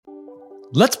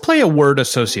Let's play a word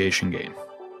association game.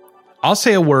 I'll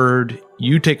say a word,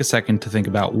 you take a second to think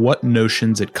about what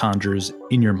notions it conjures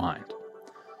in your mind.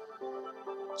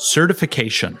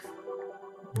 Certification,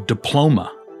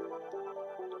 diploma,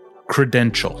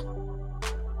 credential,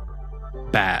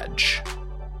 badge.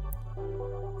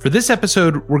 For this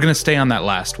episode, we're going to stay on that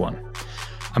last one.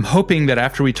 I'm hoping that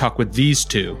after we talk with these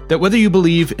two, that whether you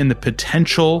believe in the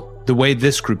potential the way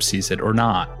this group sees it or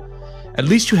not, at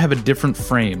least you have a different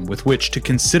frame with which to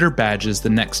consider badges the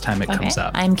next time it comes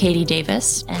up. I'm Katie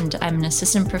Davis, and I'm an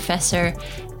assistant professor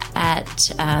at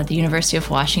the University of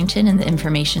Washington in the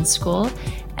Information School,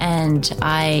 and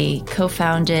I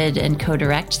co-founded and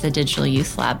co-direct the Digital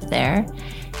Youth Lab there.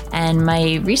 And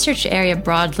my research area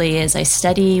broadly is I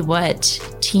study what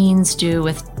teens do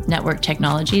with network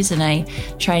technologies, and I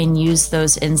try and use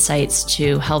those insights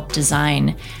to help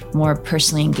design more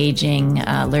personally engaging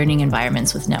learning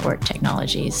environments with network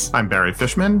technologies. I'm Barry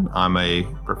Fishman. I'm a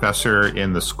professor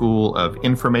in the School of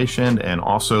Information and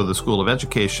also the School of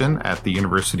Education at the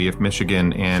University of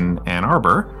Michigan in Ann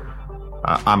Arbor.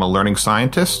 I'm a learning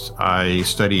scientist. I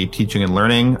study teaching and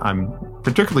learning. I'm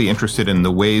particularly interested in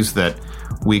the ways that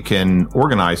we can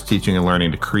organize teaching and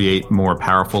learning to create more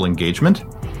powerful engagement.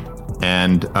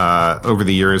 And over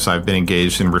the years, I've been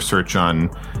engaged in research on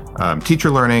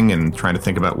teacher learning and trying to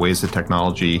think about ways that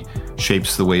technology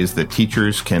shapes the ways that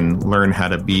teachers can learn how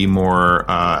to be more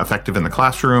effective in the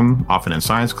classroom, often in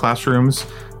science classrooms.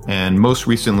 And most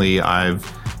recently,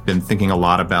 I've been thinking a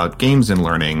lot about games in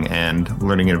learning and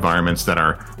learning environments that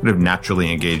are sort of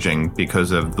naturally engaging because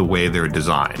of the way they're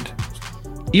designed.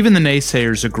 Even the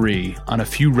naysayers agree on a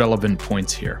few relevant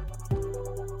points here.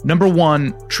 Number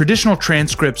one, traditional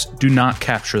transcripts do not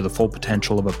capture the full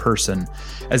potential of a person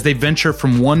as they venture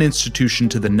from one institution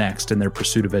to the next in their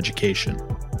pursuit of education.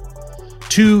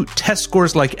 Two, test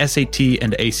scores like SAT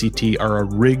and ACT are a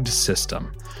rigged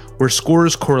system where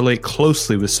scores correlate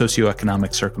closely with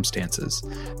socioeconomic circumstances.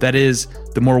 That is,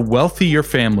 the more wealthy your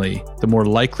family, the more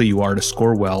likely you are to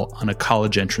score well on a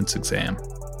college entrance exam.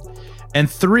 And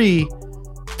three,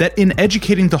 that in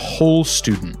educating the whole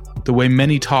student, the way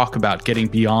many talk about getting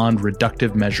beyond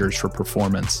reductive measures for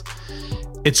performance,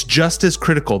 it's just as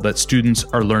critical that students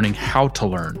are learning how to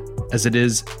learn as it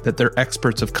is that they're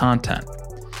experts of content.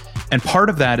 And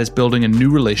part of that is building a new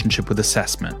relationship with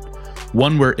assessment,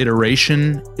 one where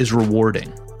iteration is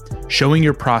rewarding, showing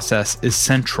your process is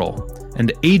central,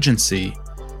 and agency,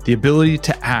 the ability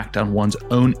to act on one's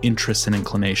own interests and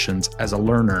inclinations as a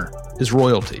learner, is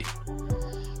royalty.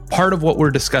 Part of what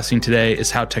we're discussing today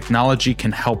is how technology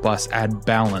can help us add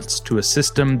balance to a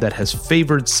system that has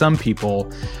favored some people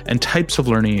and types of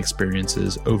learning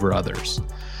experiences over others.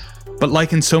 But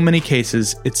like in so many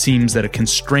cases, it seems that a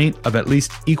constraint of at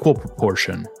least equal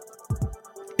proportion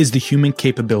is the human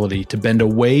capability to bend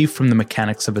away from the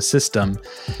mechanics of a system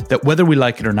that, whether we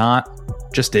like it or not,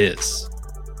 just is.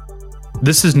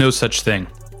 This is No Such Thing,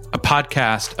 a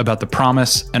podcast about the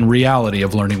promise and reality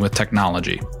of learning with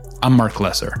technology. I'm Mark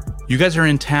Lesser. You guys are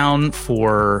in town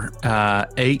for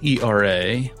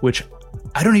AERA, which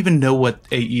I don't even know what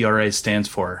AERA stands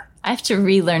for. I have to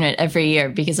relearn it every year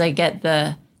because I get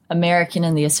the American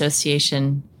and the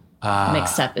association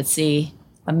mixed up. It's the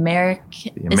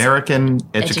American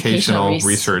Educational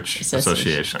Research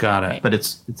Association. Got it. But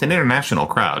it's an international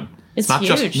crowd. It's not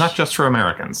huge. not just for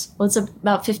Americans. Well, it's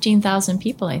about 15,000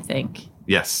 people, I think.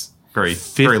 Yes. Very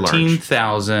large.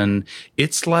 15,000.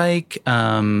 It's like,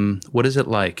 what is it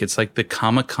like? It's like the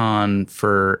Comic-Con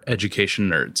for education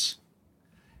nerds.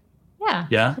 Yeah.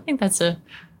 Yeah? I think that's a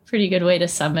pretty good way to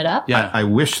sum it up. Yeah. I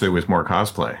wish there was more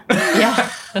cosplay.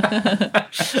 Yeah.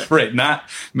 Right.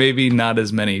 Maybe not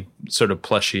as many sort of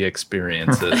plushy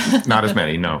experiences. Not as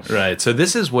many, no. Right. So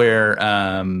this is where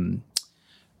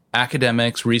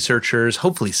academics, researchers,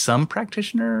 hopefully some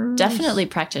practitioners. Definitely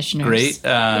practitioners. Great.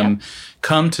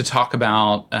 Come to talk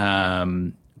about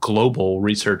global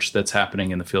research that's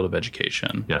happening in the field of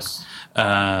education. Yes.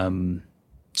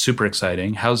 Super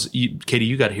exciting. Katie,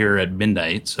 you got here at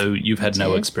midnight, so you've had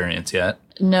no experience yet.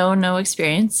 No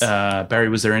experience. Barry,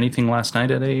 was there anything last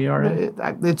night at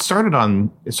AERA? It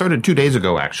started 2 days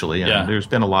ago, actually. And Yeah. There's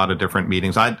been a lot of different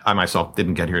meetings. I myself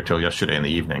didn't get here till yesterday in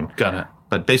the evening. Got it.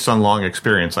 But based on long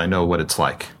experience, I know what it's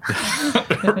like.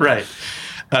 Right.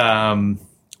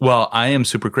 Well, I am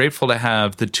super grateful to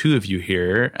have the two of you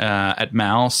here at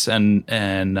Mouse, and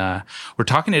we're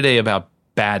talking today about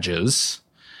badges.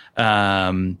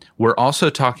 We're also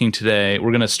talking today,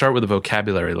 we're going to start with a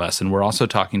vocabulary lesson. We're also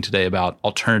talking today about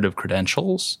alternative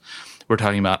credentials. We're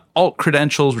talking about alt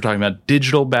credentials. We're talking about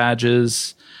digital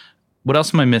badges. What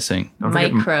else am I missing?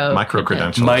 Micro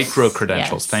credentials. Micro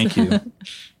credentials. Yes. Thank you.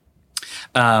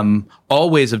 all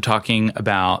ways of talking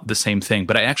about the same thing.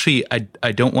 But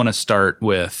I don't want to start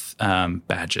with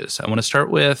badges. I want to start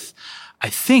with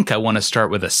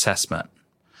assessment.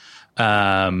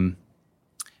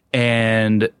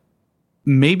 And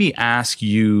maybe ask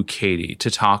you, Katie, to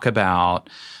talk about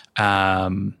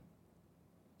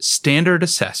standard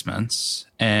assessments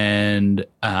and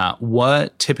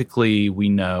what typically we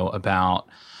know about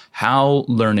how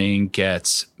learning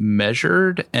gets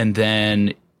measured, and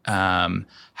then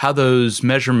how those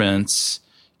measurements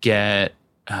get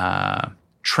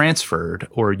transferred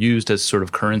or used as sort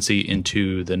of currency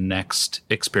into the next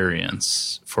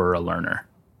experience for a learner.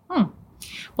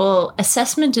 Well,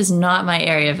 assessment is not my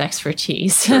area of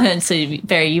expertise. And so,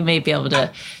 Barry, you may be able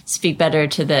to speak better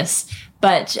to this.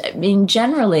 But I mean,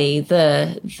 generally,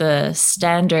 the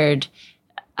standard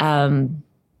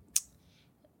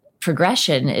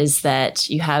progression is that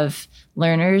you have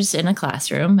learners in a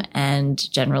classroom, and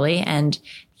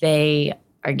they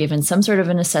are given some sort of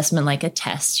an assessment, like a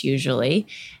test, usually.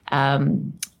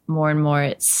 More and more,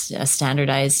 it's a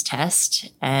standardized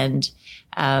test, and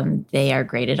they are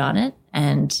graded on it,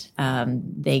 and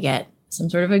they get some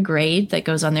sort of a grade that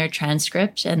goes on their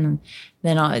transcript, and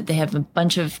then they have a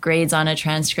bunch of grades on a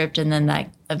transcript, and then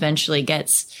that eventually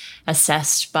gets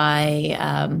assessed by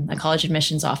a college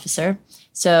admissions officer.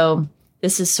 So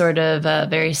this is sort of a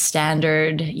very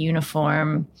standard,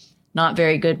 uniform, not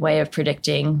very good way of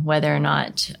predicting whether or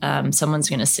not someone's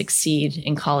going to succeed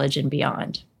in college and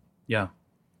beyond. Yeah.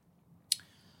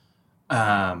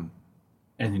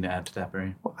 Anything to add to that,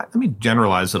 Barry? Well, let me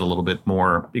generalize it a little bit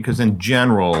more, because in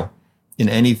general, in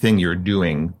anything you're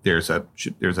doing, there's a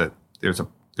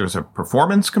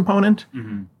performance component,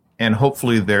 mm-hmm. and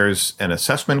hopefully there's an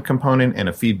assessment component and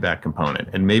a feedback component.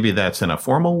 And maybe that's in a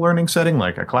formal learning setting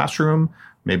like a classroom.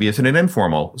 Maybe it's in an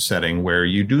informal setting where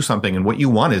you do something and what you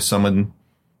want is someone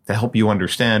to help you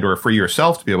understand, or for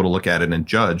yourself to be able to look at it and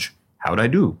judge, how did I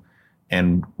do?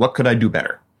 And what could I do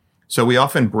better? So we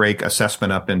often break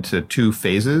assessment up into two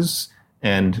phases.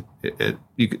 And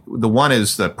the one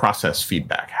is the process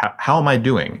feedback. How am I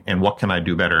doing? And what can I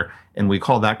do better? And we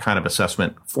call that kind of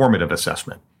assessment formative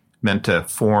assessment, meant to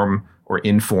form or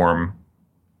inform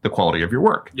the quality of your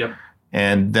work. Yep.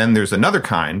 And then there's another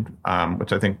kind,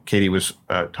 which I think Katie was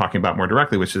talking about more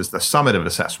directly, which is the summative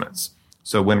assessments.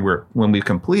 So when we've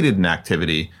completed an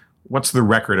activity, what's the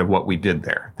record of what we did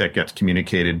there that gets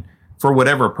communicated for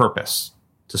whatever purpose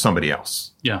to somebody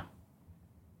else? Yeah.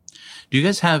 Do you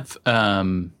guys have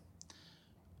one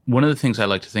of the things I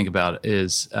like to think about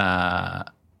is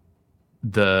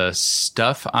the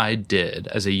stuff I did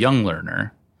as a young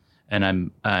learner,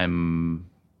 and I'm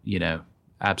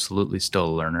absolutely still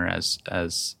a learner,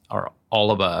 as are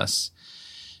all of us.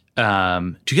 Do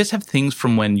you guys have things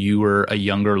from when you were a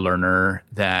younger learner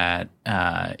that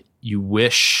you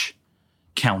wish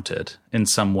counted in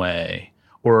some way,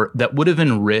 or that would have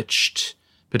enriched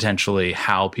potentially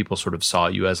how people sort of saw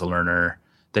you as a learner,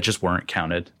 that just weren't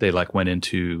counted? They like went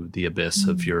into the abyss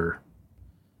of your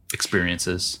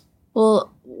experiences.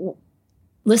 Well,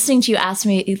 listening to you ask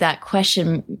me that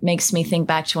question makes me think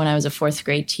back to when I was a fourth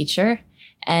grade teacher,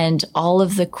 and all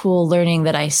of the cool learning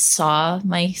that I saw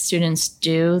my students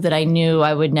do that I knew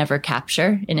I would never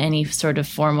capture in any sort of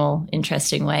formal,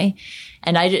 interesting way.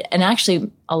 And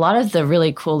actually a lot of the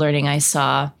really cool learning I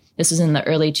saw, this was in the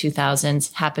early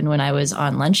 2000s, happened when I was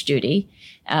on lunch duty.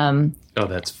 Oh,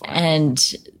 that's fun.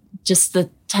 And just the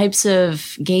types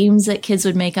of games that kids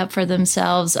would make up for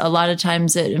themselves. A lot of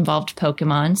times it involved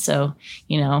Pokemon. So,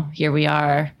 here we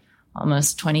are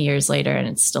almost 20 years later and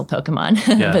it's still Pokemon,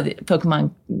 Yeah. but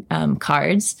Pokemon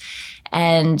cards.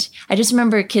 And I just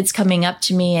remember kids coming up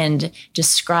to me and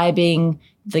describing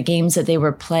the games that they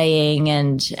were playing,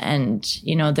 and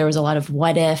there was a lot of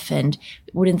what if and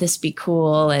wouldn't this be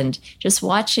cool, and just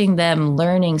watching them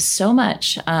learning so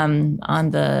much on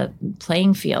the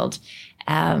playing field,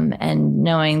 and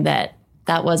knowing that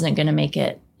wasn't going to make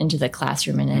it into the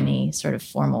classroom in any sort of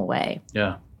formal way.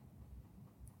 Yeah.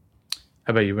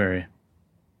 How about you, Barry?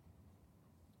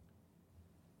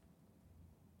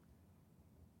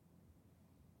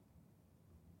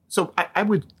 So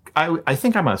I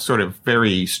think I'm a sort of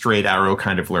very straight arrow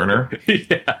kind of learner.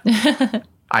 Yeah.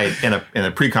 In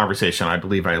a pre-conversation, I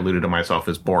believe I alluded to myself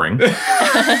as boring.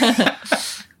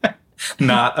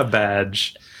 Not a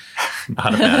badge.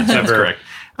 Not a badge. That's correct.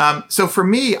 So for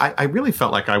me, I really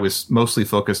felt like I was mostly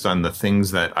focused on the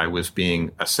things that I was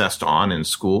being assessed on in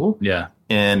school. Yeah.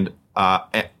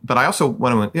 But I also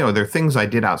want to, there are things I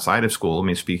did outside of school. I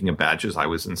mean, speaking of badges, I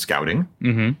was in scouting.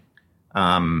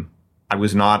 Mm-hmm. I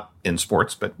was not in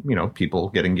sports, but, people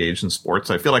get engaged in sports.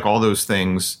 I feel like all those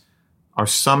things are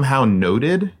somehow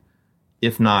noted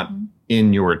if not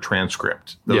in your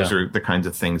transcript. Those Yeah. are the kinds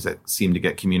of things that seem to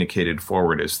get communicated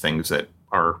forward as things that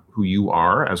are who you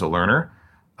are as a learner.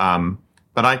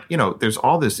 But there's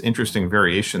all this interesting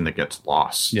variation that gets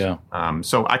lost. Yeah.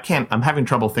 So I'm having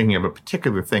trouble thinking of a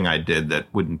particular thing I did that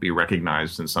wouldn't be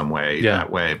recognized in some way that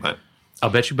way. But I'll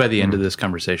bet you by the end of this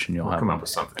conversation, you'll we'll have come one. up with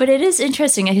something. But it is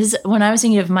interesting because when I was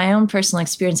thinking of my own personal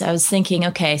experience, I was thinking,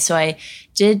 okay, so I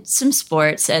did some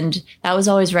sports and that was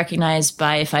always recognized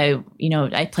by if I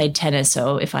played tennis.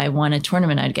 So if I won a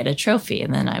tournament, I'd get a trophy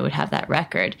and then I would have that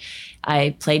record.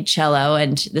 I played cello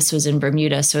and this was in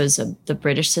Bermuda. So it was the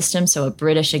British system. So a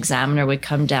British examiner would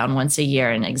come down once a year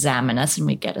and examine us and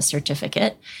we'd get a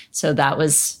certificate. So that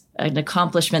was an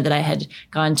accomplishment that I had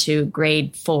gone to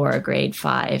grade 4, grade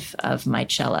 5 of my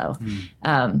cello.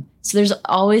 So there's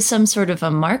always some sort of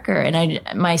a marker. And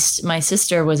my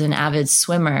sister was an avid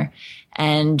swimmer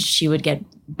and she would get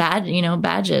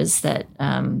badges that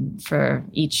for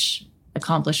each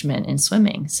accomplishment in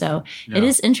swimming. So it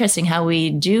is interesting how we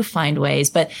do find ways,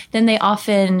 but then they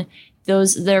often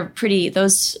those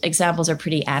examples are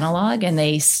pretty analog and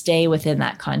they stay within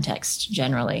that context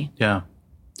generally. Yeah.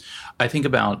 I think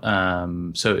about,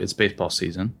 so it's baseball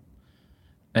season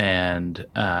and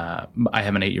I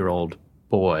have an 8-year-old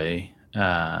boy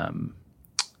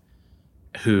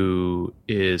who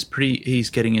is he's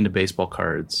getting into baseball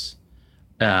cards.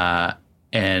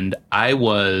 And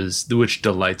which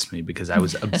delights me because I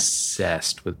was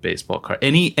obsessed with baseball cards.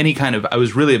 I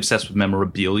was really obsessed with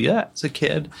memorabilia as a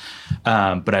kid,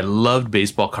 but I loved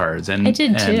baseball cards. And I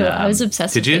did too. I was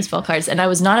obsessed with baseball cards, and I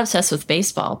was not obsessed with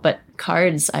baseball, but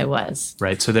cards I was.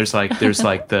 Right. So there's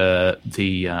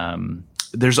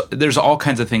there's all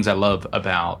kinds of things I love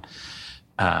about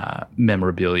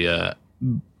memorabilia,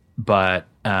 but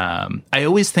I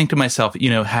always think to myself,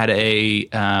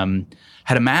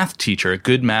 had a math teacher, a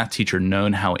good math teacher,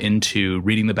 known how into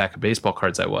reading the back of baseball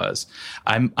cards I was,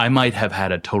 I might have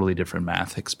had a totally different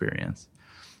math experience.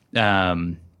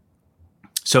 So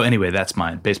anyway, that's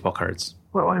mine, baseball cards.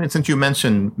 Well, I mean, since you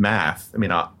mentioned math, I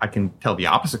mean, I can tell the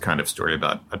opposite kind of story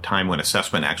about a time when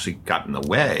assessment actually got in the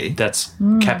way. That's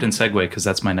Captain Segue, because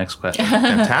that's my next question.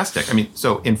 Fantastic. I mean,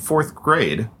 so in 4th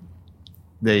grade,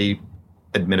 they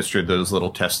administered those little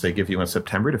tests they give you in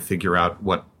September to figure out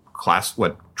what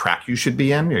track you should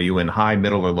be in. Are you in high,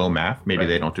 middle, or low math? Maybe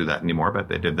they don't do that anymore, but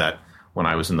they did that when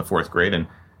I was in the 4th grade. And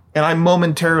I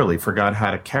momentarily forgot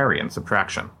how to carry and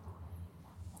subtraction.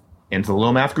 Into the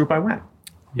low math group I went.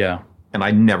 Yeah. And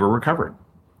I never recovered.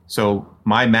 So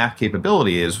my math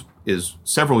capability is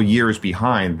several years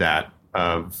behind that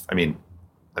of, I mean,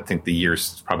 I think the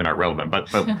years is probably not relevant, but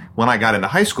when I got into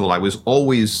high school, I was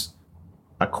always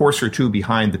a course or two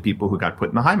behind the people who got put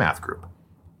in the high math group.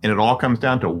 And it all comes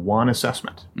down to one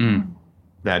assessment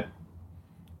that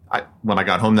when I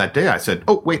got home that day, I said,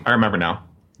 oh, wait, I remember now.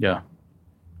 Yeah.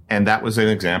 And that was an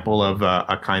example of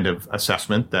a kind of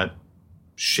assessment that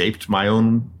shaped my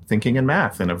own thinking in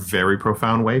math in a very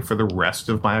profound way for the rest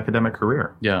of my academic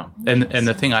career. Yeah. And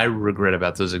the thing I regret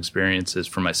about those experiences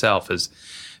for myself is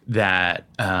that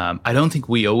I don't think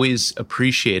we always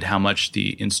appreciate how much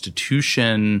the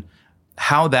institution,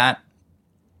 how that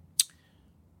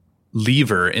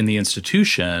lever in the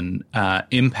institution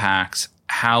impacts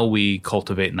how we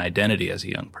cultivate an identity as a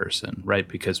young person, right?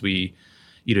 Because you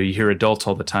hear adults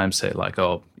all the time say like,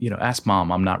 oh, ask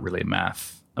mom, I'm not really a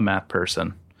math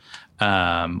person.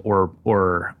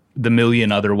 Or the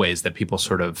million other ways that people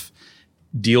sort of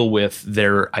deal with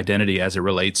their identity as it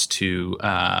relates to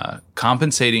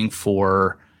compensating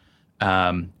for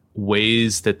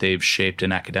ways that they've shaped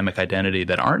an academic identity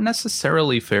that aren't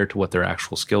necessarily fair to what their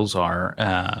actual skills are,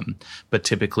 but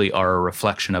typically are a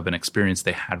reflection of an experience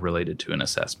they had related to an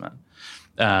assessment.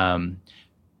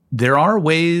 There are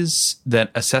ways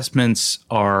that assessments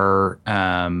are,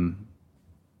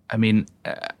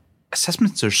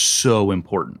 assessments are so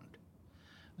important.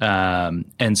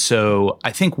 And so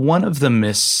I think one of the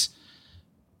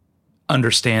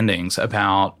misunderstandings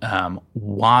about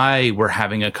why we're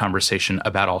having a conversation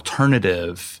about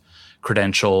alternative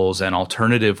credentials and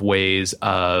alternative ways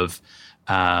of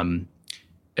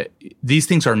these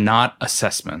things are not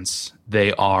assessments.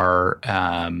 They are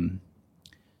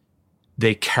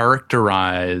they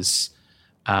characterize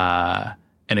an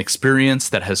experience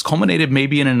that has culminated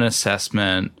maybe in an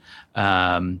assessment,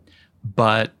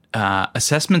 but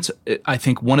assessments, I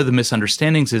think one of the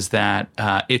misunderstandings is that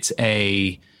it's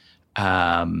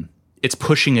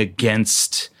pushing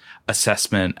against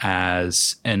assessment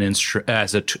as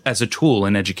as a tool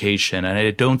in education, and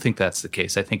I don't think that's the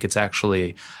case. I think it's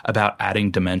actually about adding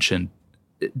dimension.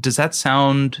 Does that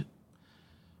sound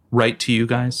right to you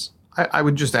guys? I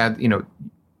would just add,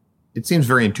 it seems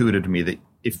very intuitive to me that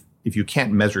if you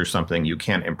can't measure something, you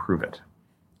can't improve it.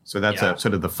 So that's a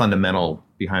sort of the fundamental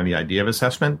behind the idea of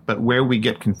assessment. But where we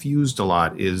get confused a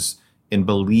lot is in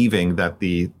believing that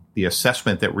the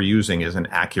assessment that we're using is an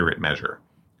accurate measure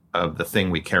of the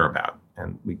thing we care about.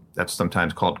 And that's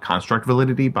sometimes called construct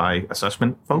validity by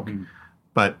assessment folk. Mm-hmm.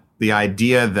 But the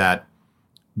idea that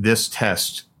this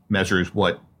test measures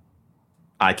what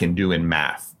I can do in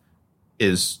math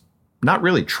is not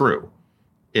really true.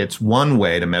 It's one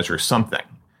way to measure something.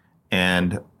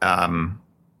 And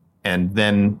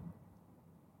then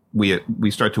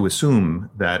we start to assume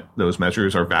that those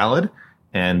measures are valid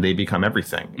and they become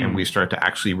everything. Mm. And we start to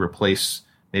actually replace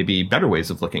maybe better ways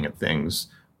of looking at things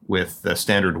with the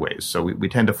standard ways. So we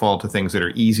tend to fall to things that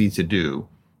are easy to do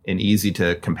and easy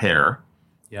to compare.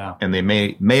 Yeah. And they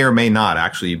may or may not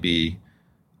actually be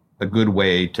a good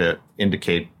way to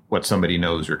indicate what somebody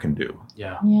knows or can do.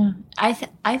 Yeah. Yeah.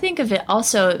 I think of it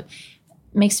also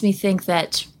makes me think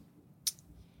that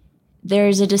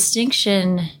there's a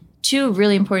distinction, two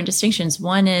really important distinctions.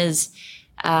 One is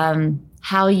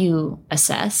how you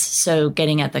assess. So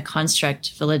getting at the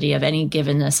construct validity of any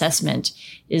given assessment,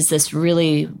 is this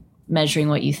really measuring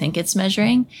what you think it's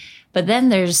measuring? But then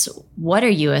there's what are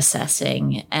you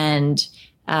assessing? And,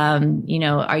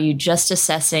 are you just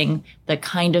assessing the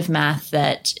kind of math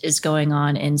that is going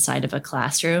on inside of a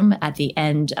classroom at the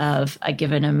end of a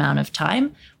given amount of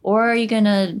time? Or are you going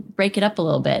to break it up a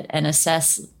little bit and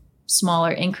assess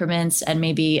smaller increments and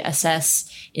maybe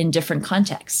assess in different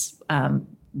contexts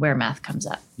where math comes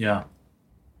up? Yeah.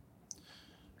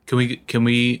 Can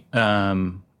we,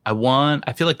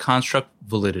 I feel like construct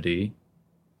validity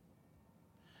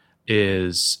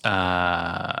is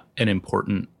an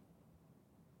important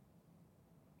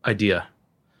idea.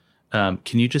 Can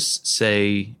you just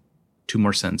say 2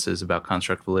 more sentences about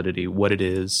construct validity, what it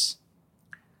is?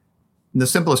 In the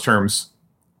simplest terms,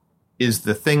 is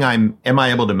the thing am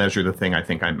I able to measure the thing I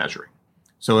think I'm measuring?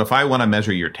 So if I want to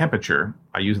measure your temperature,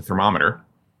 I use a thermometer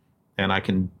and I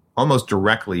can almost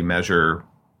directly measure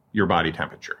your body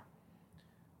temperature.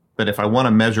 But if I want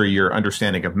to measure your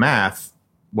understanding of math,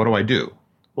 what do?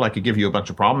 Well, I could give you a bunch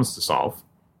of problems to solve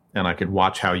and I could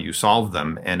watch how you solve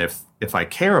them. And if I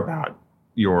care about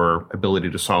your ability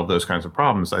to solve those kinds of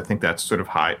problems, I think that's sort of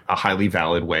a highly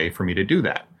valid way for me to do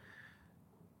that.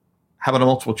 How about a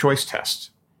multiple choice test?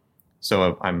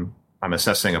 So I'm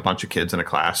assessing a bunch of kids in a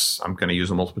class. I'm going to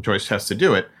use a multiple choice test to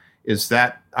do it. Is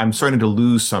that I'm starting to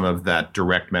lose some of that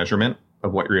direct measurement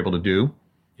of what you're able to do?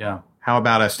 Yeah. How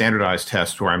about a standardized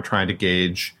test where I'm trying to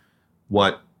gauge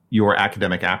what your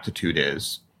academic aptitude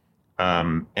is?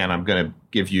 And I'm going to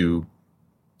give you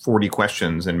 40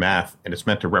 questions in math, and it's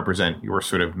meant to represent your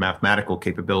sort of mathematical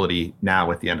capability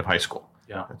now at the end of high school.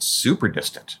 Yeah. It's super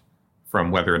distant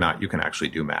from whether or not you can actually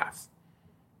do math.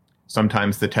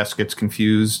 Sometimes the test gets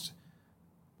confused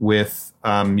with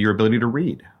your ability to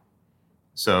read.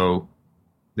 So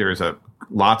there's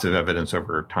lots of evidence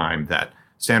over time that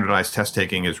standardized test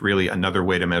taking is really another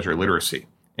way to measure literacy.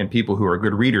 And people who are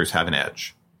good readers have an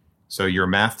edge. So your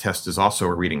math test is also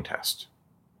a reading test.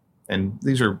 And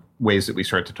these are ways that we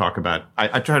start to talk about.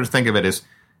 I try to think of it as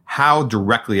how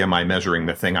directly am I measuring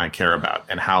the thing I care about,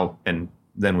 and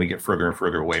then we get further and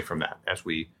further away from that as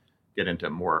we get into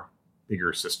more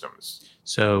bigger systems.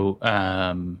 So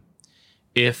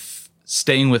if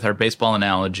staying with our baseball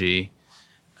analogy,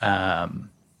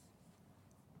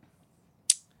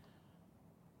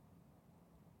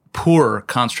 poor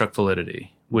construct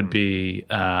validity would be,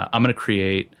 I'm going to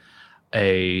create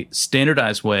a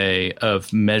standardized way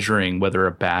of measuring whether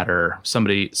a batter,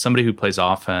 somebody who plays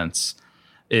offense,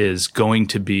 is going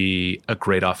to be a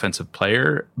great offensive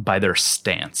player by their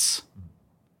stance.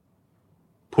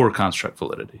 Poor construct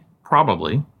validity.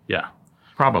 Probably. Yeah.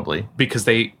 Probably. Because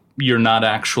you're not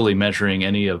actually measuring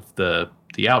any of the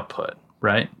output,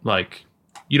 right? Like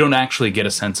you don't actually get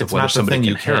a sense of whether somebody can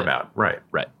you care hit. about. Right.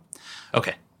 Right.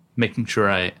 Okay. Making sure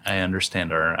I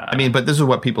understand our... but this is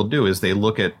what people do is they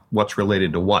look at what's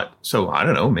related to what. So I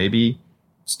don't know, maybe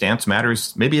stance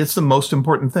matters. Maybe it's the most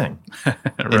important thing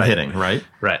in hitting, right?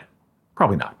 Right.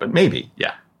 Probably not, but maybe.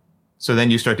 Yeah. So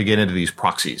then you start to get into these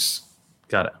proxies.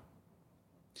 Got it.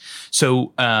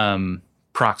 So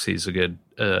proxy is a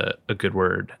good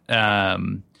word,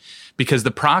 because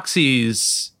the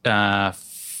proxies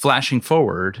flashing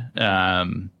forward.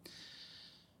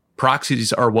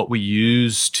 Proxies are what we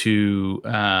use to,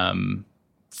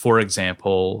 for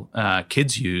example,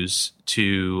 kids use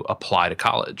to apply to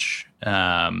college,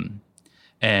 and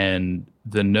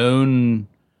the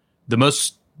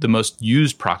most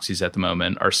used proxies at the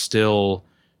moment are still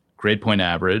grade point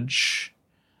average,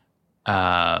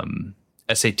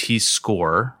 SAT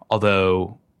score,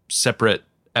 although separate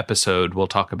episode, we'll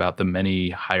talk about the many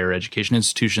higher education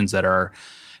institutions that are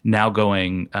now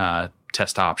going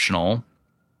test optional.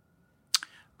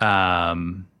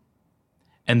 And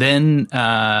then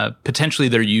potentially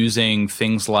they're using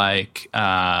things like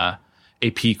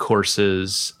AP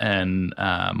courses and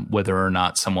whether or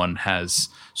not someone has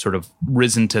sort of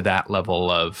risen to that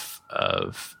level of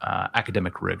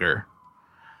academic rigor.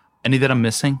 Any that I'm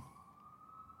missing?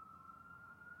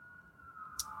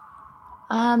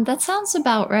 That sounds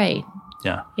about right.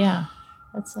 Yeah. Yeah.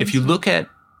 If you look at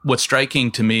what's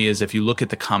striking to me is if you look at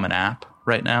the Common App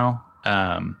right now,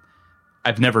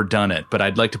 I've never done it, but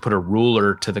I'd like to put a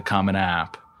ruler to the Common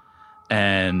App.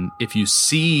 And if you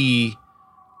see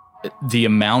the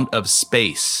amount of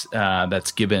space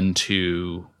that's given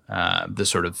to the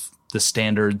sort of the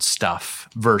standard stuff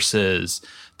versus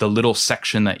the little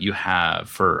section that you have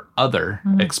for other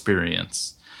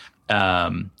experience,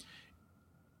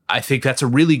 I think that's a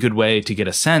really good way to get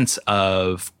a sense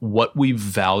of what we've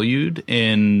valued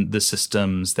in the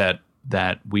systems that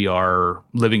we are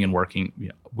living and working.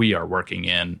 We are working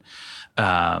in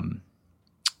right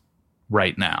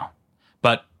now,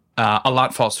 but a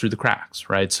lot falls through the cracks,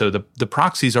 right? So the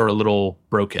proxies are a little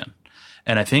broken,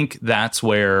 and I think that's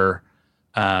where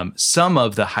some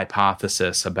of the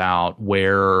hypothesis about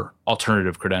where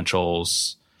alternative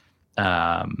credentials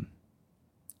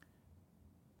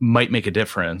might make a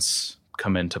difference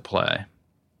come into play.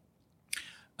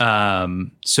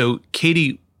 So,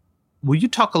 Katie, will you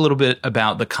talk a little bit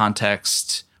about the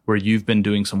context where you've been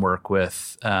doing some work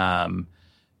with, we'll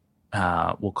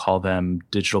call them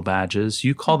digital badges.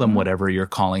 You call them whatever you're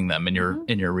calling them in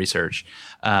your research.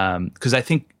 Because I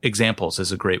think examples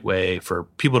is a great way for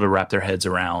people to wrap their heads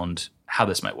around how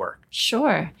this might work.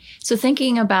 Sure. So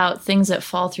thinking about things that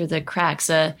fall through the cracks,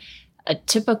 a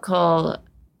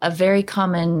very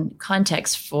common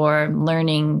context for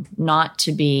learning not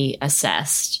to be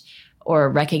assessed or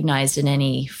recognized in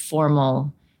any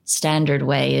formal standard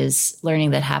way is learning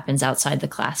that happens outside the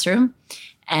classroom.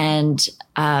 And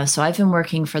so I've been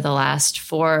working for the last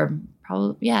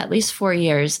at least 4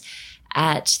 years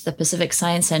at the Pacific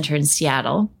Science Center in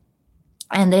Seattle.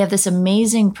 And they have this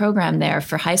amazing program there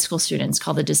for high school students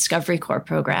called the Discovery Corps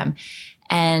program.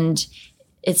 And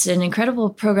it's an incredible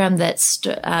program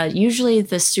that usually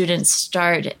the students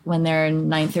start when they're in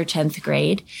 9th or 10th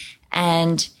grade,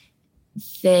 and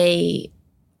they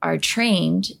are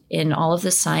trained in all of the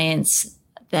science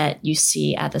that you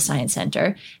see at the Science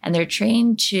Center. And they're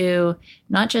trained to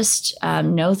not just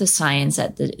know the science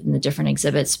in the different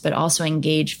exhibits, but also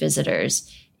engage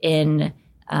visitors in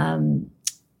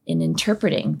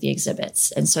interpreting the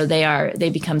exhibits. And so they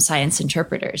become science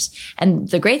interpreters. And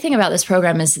the great thing about this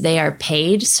program is they are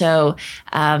paid. So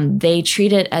they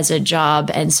treat it as a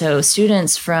job. And so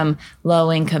students from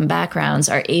low income backgrounds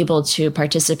are able to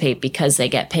participate because they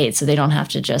get paid. So they don't have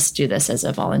to just do this as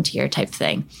a volunteer type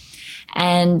thing.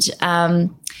 And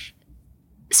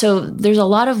so there's a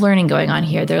lot of learning going on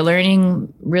here. They're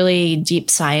learning really deep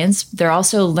science. They're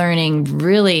also learning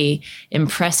really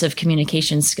impressive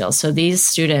communication skills. So these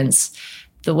students,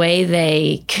 the way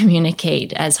they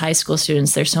communicate as high school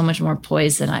students, they're so much more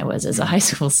poised than I was as a high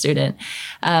school student.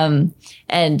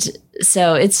 And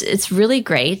so it's really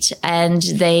great. And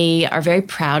they are very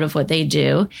proud of what they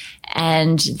do.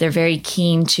 And they're very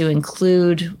keen to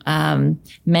include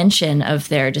mention of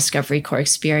their Discovery Corps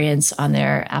experience on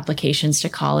their applications to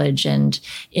college and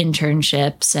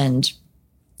internships and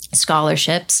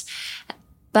scholarships.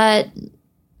 But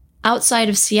outside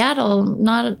of Seattle,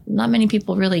 not many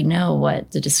people really know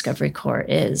what the Discovery Corps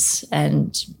is,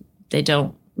 and they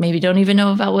don't even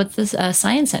know about what the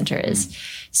Science Center is.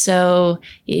 So,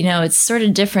 it's sort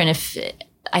of different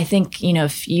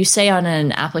if you say on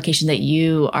an application that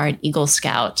you are an Eagle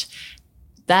Scout,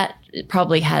 that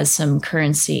probably has some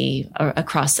currency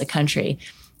across the country.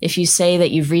 If you say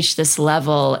that you've reached this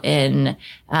level in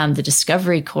the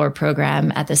Discovery Corps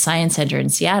program at the Science Center in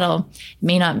Seattle, it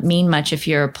may not mean much if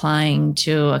you're applying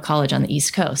to a college on the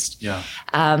East Coast. Yeah.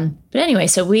 But anyway,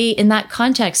 so in that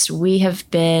context, we have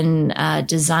been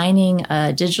designing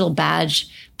a digital badge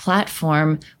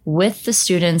platform with the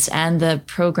students and the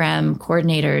program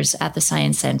coordinators at the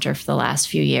Science Center for the last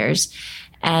few years.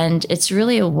 And it's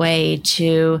really a way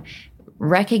to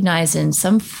recognize in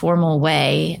some formal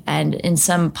way and in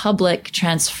some public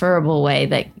transferable way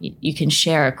that you can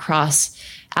share across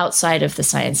outside of the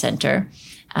Science Center,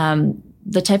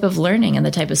 the type of learning and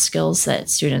the type of skills that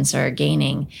students are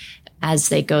gaining as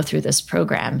they go through this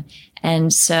program.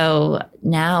 And so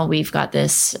now we've got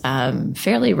this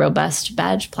fairly robust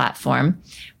badge platform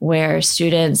where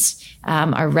students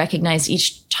are recognized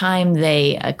each time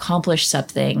they accomplish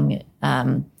something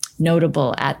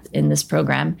notable in this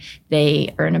program,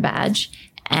 they earn a badge.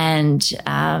 And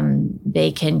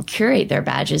they can curate their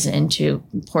badges into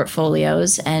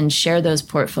portfolios and share those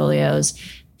portfolios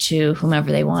to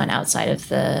whomever they want outside of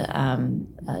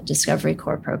the Discovery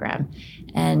Corps program.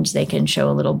 And they can show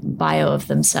a little bio of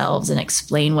themselves and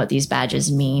explain what these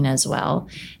badges mean as well.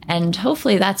 And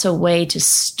hopefully that's a way to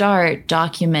start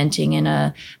documenting in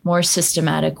a more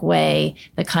systematic way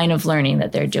the kind of learning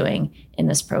that they're doing in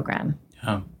this program.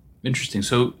 Oh, interesting.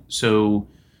 So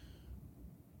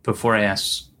before I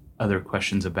ask other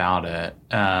questions about it,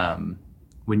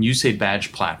 when you say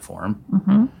badge platform,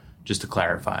 mm-hmm. just to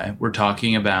clarify, we're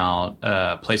talking about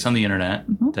a place on the internet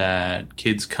mm-hmm. that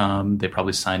kids come, they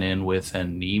probably sign in with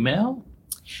an email?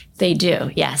 They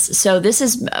do, yes. So this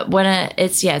is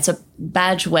it's a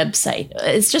badge website.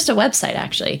 It's just a website,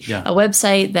 actually. Yeah. A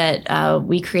website that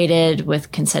we created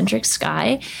with Concentric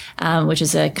Sky, which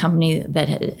is a company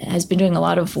that has been doing a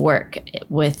lot of work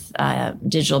with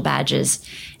digital badges.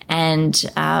 And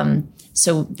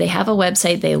so they have a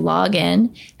website, they log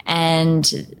in,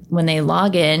 and when they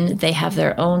log in, they have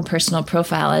their own personal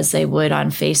profile as they would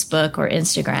on Facebook or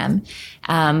Instagram.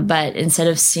 But instead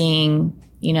of seeing,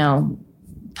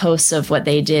 posts of what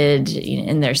they did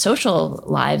in their social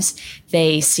lives,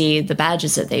 they see the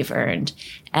badges that they've earned.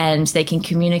 And they can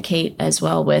communicate as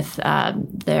well with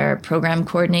their program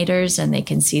coordinators, and they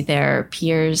can see their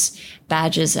peers'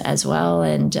 badges as well.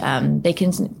 And they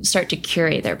can start to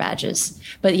curate their badges.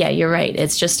 But yeah, you're right.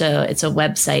 It's a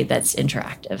website that's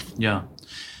interactive. Yeah.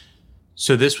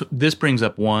 So this brings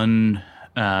up one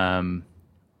area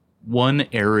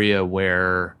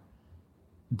where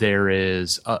there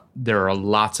are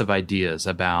lots of ideas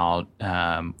about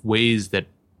ways that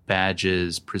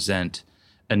badges present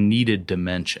a needed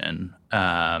dimension,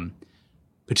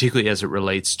 particularly as it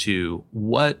relates to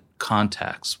what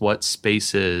contexts, what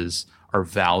spaces are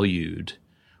valued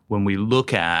when we look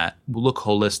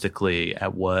holistically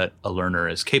at what a learner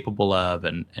is capable of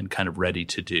and kind of ready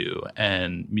to do.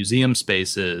 And museum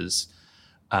spaces,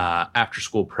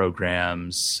 after-school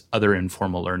programs, other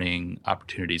informal learning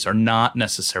opportunities are not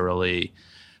necessarily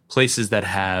places that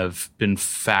have been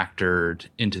factored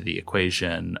into the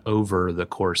equation over the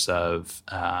course of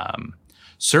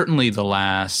certainly the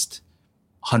last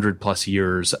 100+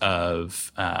 years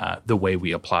of the way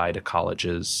we apply to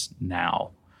colleges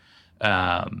now.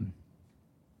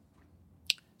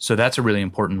 So that's a really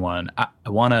important one. I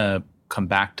want to come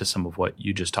back to some of what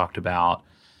you just talked about.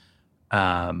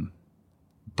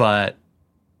 But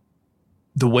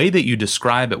the way that you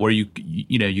describe it, where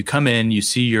you come in, you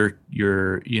see you're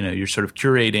sort of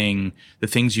curating the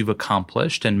things you've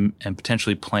accomplished and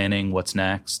potentially planning what's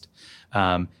next.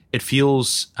 It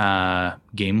feels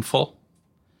gameful.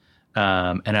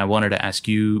 And I wanted to ask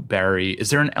you, Barry, is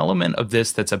there an element of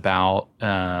this that's about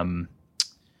not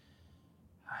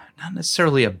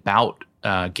necessarily about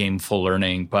gameful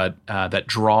learning, but that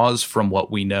draws from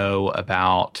what we know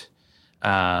about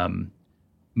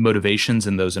motivations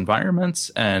in those environments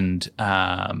and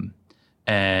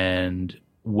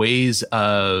ways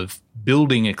of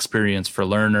building experience for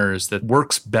learners that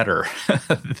works better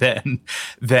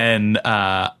than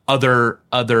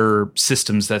other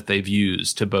systems that they've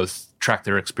used to both track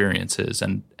their experiences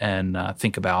and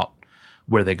think about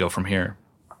where they go from here?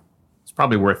 It's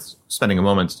probably worth spending a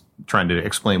moment trying to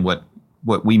explain what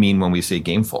we mean when we say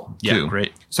gameful, too. Yeah,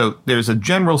 great. So there's a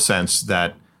general sense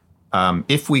that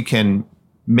if we can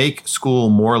make school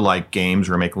more like games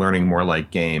or make learning more like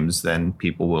games, then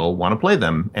people will want to play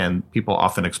them. And people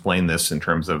often explain this in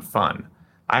terms of fun.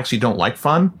 I actually don't like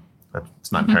fun.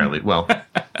 It's not entirely, well,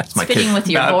 it's my fitting kid. with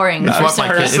your boring. It's what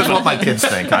my kids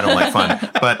think. I don't like fun.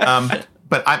 But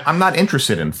I'm not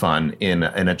interested in fun in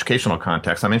an educational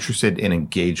context. I'm interested in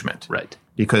engagement. Right.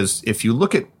 Because if you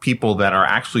look at people that are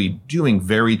actually doing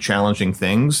very challenging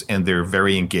things and they're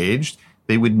very engaged,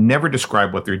 they would never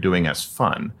describe what they're doing as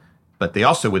fun. But they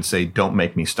also would say, don't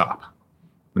make me stop.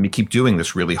 Let me keep doing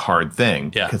this really hard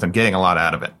thing because I'm getting a lot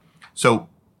out of it. So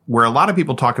where a lot of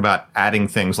people talk about adding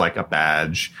things like a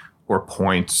badge or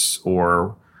points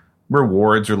or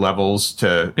rewards or levels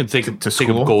to school. Think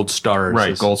of gold stars.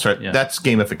 Right, gold stars. Yeah. That's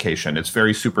gamification. It's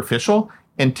very superficial.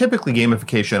 And typically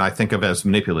gamification I think of as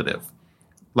manipulative.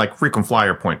 Like frequent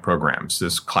flyer point programs,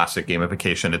 this classic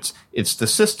gamification. It's the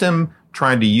system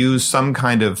trying to use some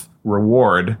kind of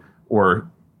reward or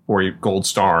gold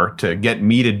star to get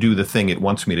me to do the thing it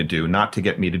wants me to do, not to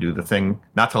get me to do the thing,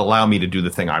 not to allow me to do the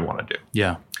thing I want to do.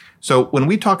 Yeah. So when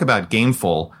we talk about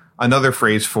gameful, another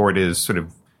phrase for it is sort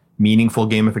of meaningful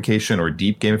gamification or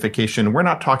deep gamification. We're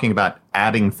not talking about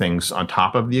adding things on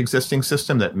top of the existing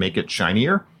system that make it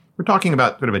shinier. We're talking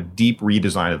about sort of a deep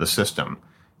redesign of the system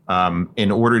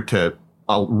in order to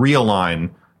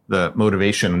realign the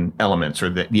motivation elements or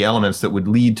the elements that would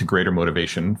lead to greater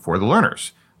motivation for the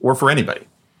learners or for anybody.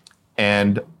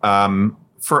 And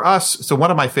for us, so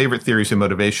one of my favorite theories in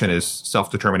motivation is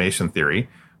self-determination theory,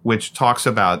 which talks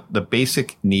about the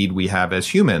basic need we have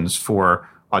as humans for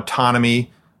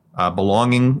autonomy,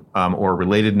 belonging, or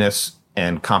relatedness,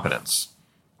 and competence.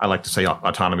 I like to say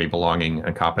autonomy, belonging,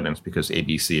 and competence because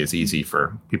ABC is easy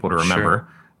for people to remember.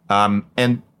 Sure.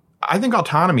 And I think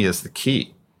autonomy is the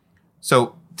key.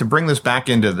 So to bring this back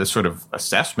into this sort of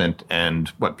assessment and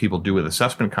what people do with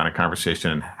assessment kind of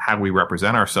conversation and how we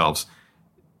represent ourselves,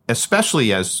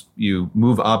 especially as you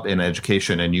move up in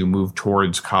education and you move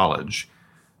towards college,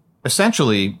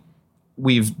 essentially,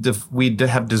 we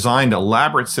have designed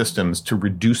elaborate systems to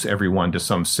reduce everyone to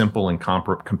some simple and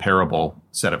comparable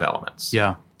set of elements.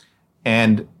 Yeah.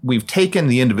 And we've taken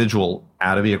the individual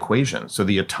out of the equation. So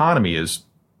the autonomy is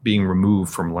being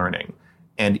removed from learning.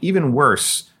 And even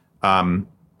worse, when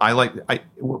I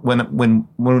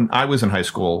was in high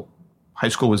school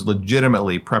was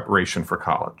legitimately preparation for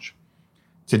college.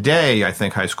 Today, I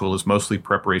think high school is mostly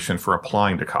preparation for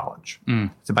applying to college.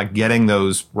 It's about getting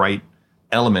those right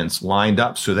elements lined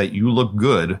up so that you look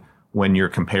good when you're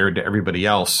compared to everybody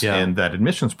else in that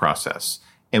admissions process.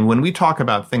 And when we talk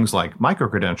about things like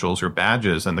micro-credentials or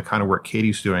badges and the kind of work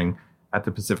Katie's doing at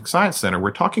the Pacific Science Center,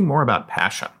 we're talking more about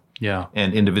passion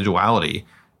and individuality.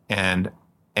 And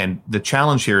the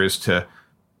challenge here is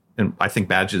and I think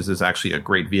badges is actually a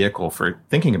great vehicle for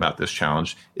thinking about this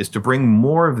challenge, is to bring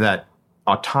more of that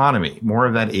autonomy, more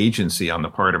of that agency on the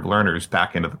part of learners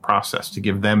back into the process, to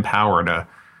give them power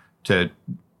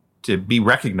to be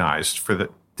recognized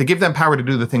to give them power to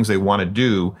do the things they want to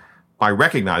do by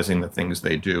recognizing the things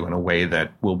they do in a way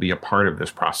that will be a part of this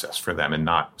process for them and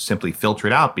not simply filter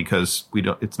it out because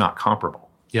it's not comparable.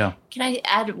 Yeah. Can I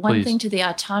add one thing to the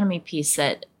autonomy piece,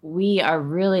 that we are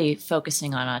really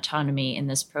focusing on autonomy in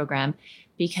this program?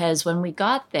 Because when we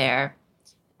got there,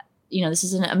 this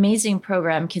is an amazing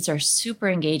program. Kids are super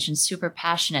engaged and super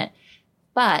passionate,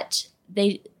 but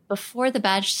before the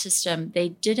badge system, they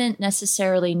didn't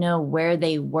necessarily know where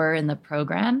they were in the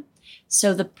program.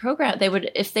 So the program,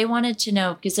 if they wanted to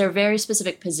know, because there are very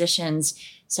specific positions,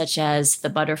 such as the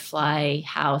butterfly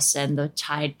house and the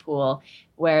tide pool,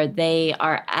 where they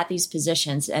are at these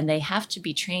positions and they have to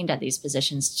be trained at these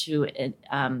positions to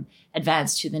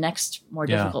advance to the next more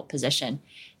difficult position.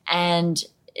 And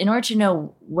in order to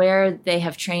know where they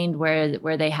have trained,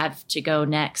 where they have to go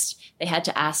next, they had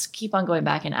to keep on going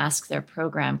back and ask their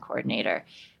program coordinator.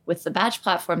 With the badge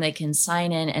platform, they can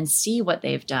sign in and see what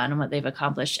they've done and what they've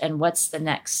accomplished and what's the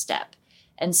next step.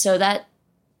 And so that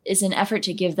is an effort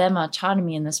to give them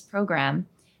autonomy in this program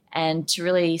and to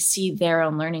really see their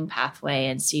own learning pathway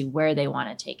and see where they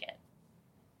want to take it.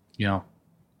 Yeah.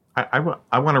 I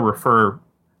want to refer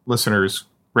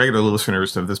regular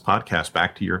listeners of this podcast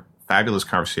back to your fabulous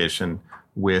conversation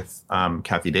with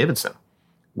Kathy Davidson,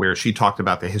 where she talked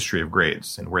about the history of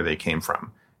grades and where they came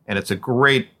from. And it's a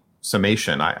great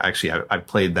summation. I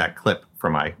played that clip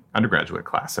from my undergraduate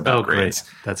class about grades.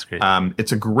 Great. That's great.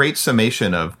 It's a great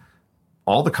summation of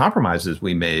all the compromises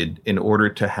we made in order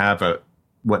to have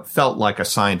what felt like a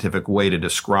scientific way to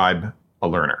describe a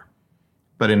learner,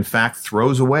 but in fact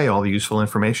throws away all the useful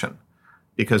information.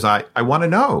 Because I want to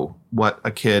know what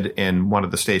a kid in one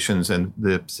of the stations in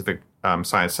the Pacific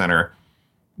Science Center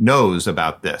knows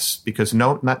about this, because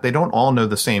they don't all know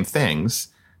the same things,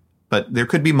 but there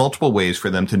could be multiple ways for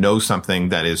them to know something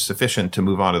that is sufficient to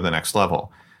move on to the next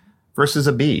level. Versus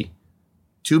a B,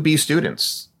 2 B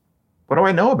students. What do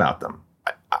I know about them?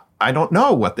 I don't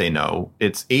know what they know.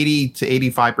 It's 80 to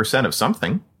 85% of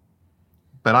something,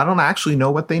 but I don't actually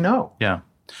know what they know. Yeah.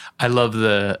 I love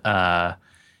the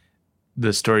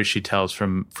story she tells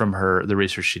from the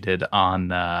research she did on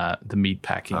the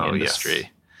meatpacking industry. Yes.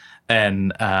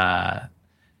 And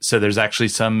so there's actually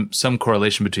some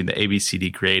correlation between the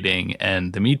ABCD grading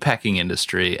and the meatpacking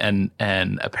industry. And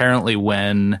apparently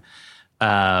when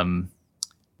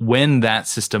that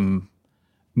system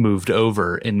moved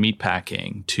over in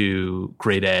meatpacking to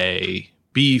grade A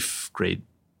beef, grade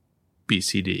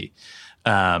BCD,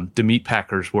 the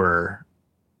meatpackers were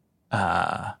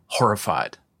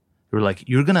horrified. They were like,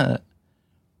 "You're gonna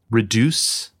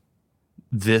reduce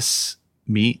this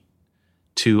meat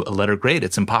to a letter grade?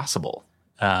 It's impossible."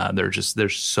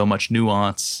 There's so much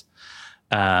nuance.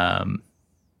 It's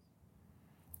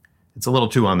a little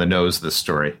too on the nose, this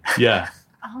story. Yeah.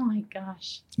 Oh my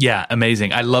gosh. Yeah,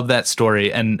 amazing. I love that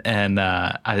story, and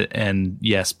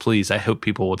yes, please. I hope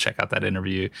people will check out that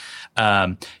interview.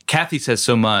 Kathy says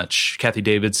so much. Kathy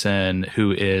Davidson,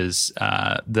 who is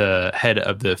the head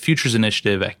of the Futures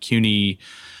Initiative at CUNY,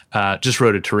 just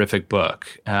wrote a terrific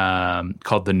book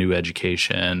called The New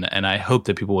Education, and I hope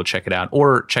that people will check it out,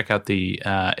 or check out the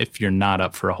if you're not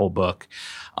up for a whole book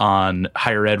on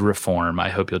higher ed reform. I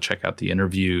hope you'll check out the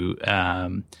interview.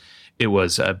 It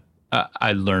was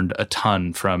I learned a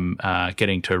ton from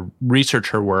getting to research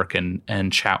her work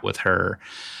and chat with her.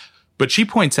 But she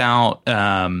points out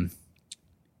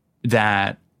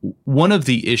that one of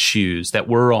the issues that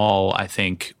we're all, I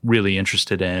think, really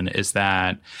interested in is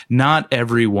that not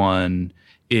everyone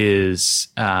has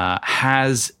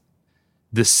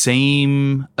the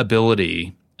same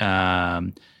ability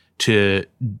to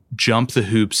jump the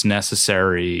hoops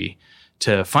necessary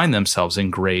to find themselves in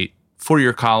great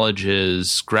four-year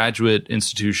colleges, graduate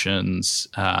institutions,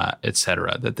 et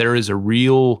cetera. That there is a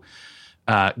real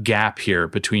gap here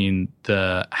between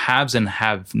the haves and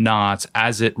have-nots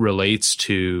as it relates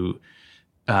to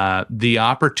the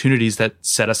opportunities that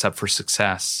set us up for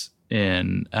success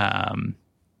in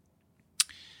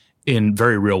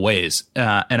very real ways.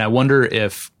 And I wonder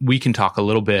if we can talk a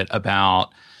little bit about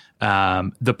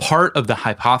the part of the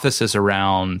hypothesis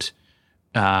around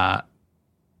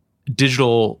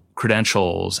digital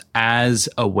credentials as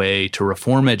a way to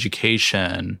reform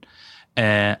education,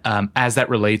 as that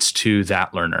relates to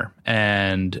that learner,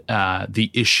 and the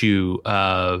issue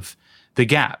of the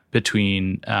gap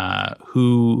between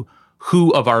who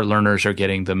of our learners are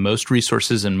getting the most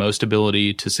resources and most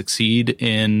ability to succeed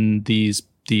in these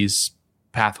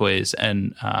pathways,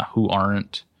 and who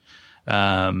aren't.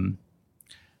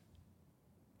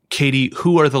 Katie,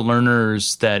 who are the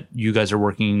learners that you guys are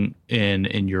working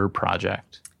in your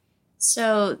project?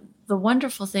 So the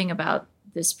wonderful thing about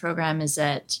this program is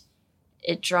that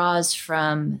it draws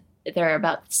from, there are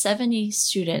about 70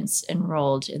 students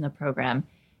enrolled in the program,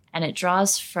 and it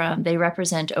draws from, they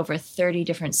represent over 30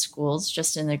 different schools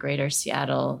just in the greater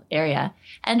Seattle area,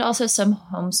 and also some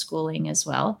homeschooling as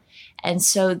well. And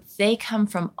so they come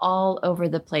from all over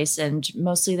the place, and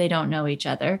mostly they don't know each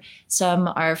other. Some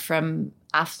are from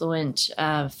affluent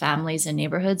families and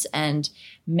neighborhoods, and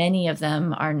many of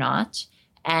them are not.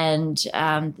 And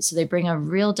so they bring a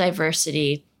real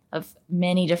diversity of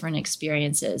many different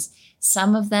experiences.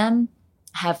 Some of them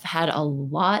have had a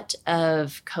lot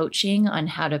of coaching on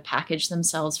how to package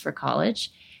themselves for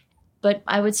college, but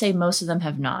I would say most of them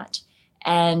have not.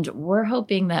 And we're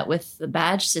hoping that with the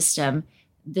badge system,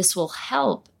 this will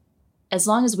help, as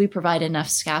long as we provide enough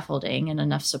scaffolding and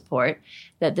enough support,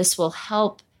 that this will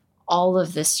help all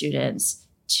of the students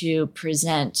to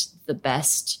present the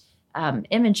best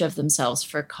image of themselves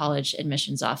for college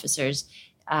admissions officers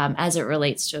as it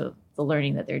relates to the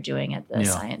learning that they're doing at the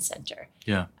Science Center.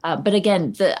 Yeah. But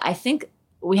again, I think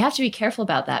we have to be careful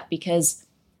about that, because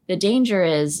the danger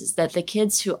is that the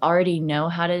kids who already know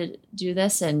how to do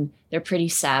this, and they're pretty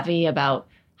savvy about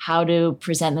how to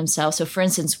present themselves. So for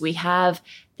instance, we have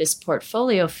this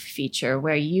portfolio feature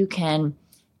where you can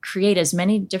create as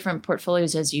many different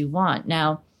portfolios as you want.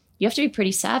 Now, you have to be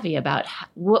pretty savvy about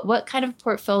what kind of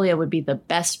portfolio would be the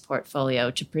best portfolio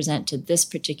to present to this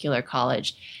particular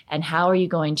college, and how are you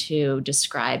going to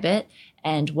describe it,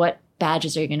 and what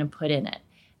badges are you going to put in it.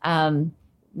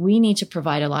 We need to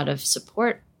provide a lot of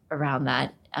support around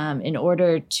that in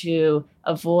order to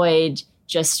avoid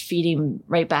just feeding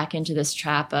right back into this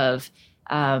trap of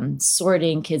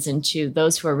sorting kids into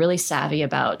those who are really savvy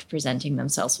about presenting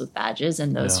themselves with badges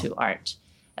and those who aren't.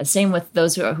 Same with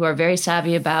those who are very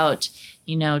savvy about,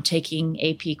 taking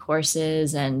AP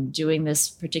courses and doing this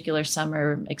particular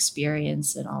summer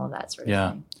experience and all of that sort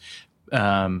of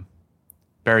thing.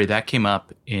 Barry, that came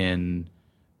up in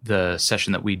the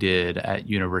session that we did at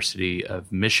University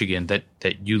of Michigan that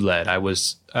you led. I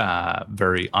was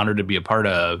very honored to be a part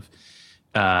of.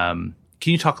 Can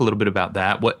you talk a little bit about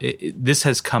that? This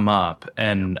has come up,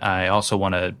 and I also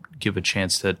want to give a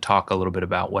chance to talk a little bit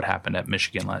about what happened at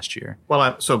Michigan last year.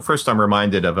 Well, so first I'm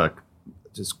reminded of a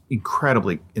just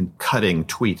incredibly cutting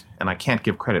tweet, and I can't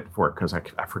give credit for it because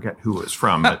I forget who it was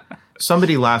from. But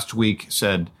somebody last week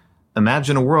said,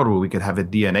 imagine a world where we could have a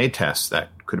DNA test that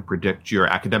could predict your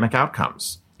academic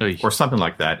outcomes or something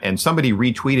like that. And somebody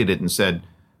retweeted it and said,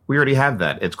 we already have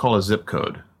that. It's called a zip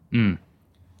code.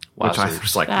 Which I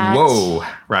was like, whoa,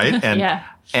 right? And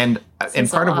and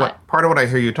part of what I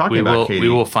hear you talking about, Katie, we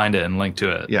will find it and link to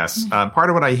it. Yes, part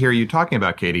of what I hear you talking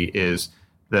about, Katie, is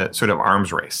the sort of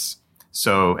arms race.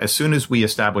 So as soon as we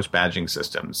establish badging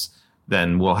systems,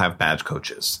 then we'll have badge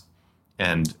coaches,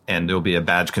 and there'll be a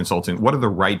badge consultant. What are the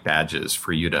right badges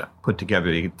for you to put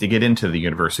together to get into the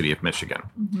University of Michigan?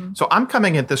 Mm-hmm. So I'm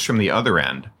coming at this from the other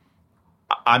end.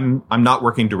 I'm not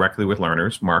working directly with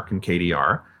learners. Mark and Katie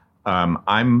are.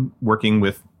 I'm working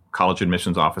with college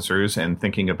admissions officers and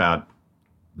thinking about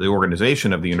the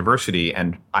organization of the university.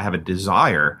 And I have a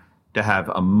desire to have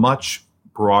a much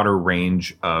broader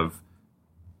range of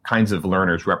kinds of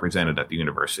learners represented at the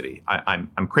university.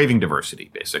 I'm craving diversity,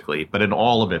 basically, but in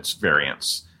all of its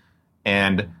variants.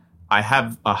 And I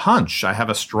have a hunch, I have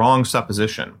a strong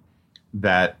supposition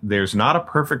that there's not a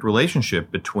perfect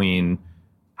relationship between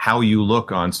how you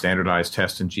look on standardized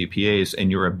tests and GPAs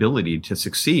and your ability to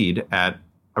succeed at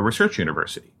a research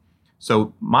university.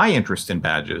 So my interest in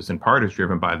badges, in part, is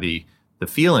driven by the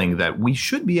feeling that we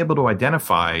should be able to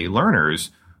identify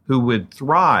learners who would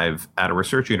thrive at a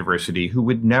research university who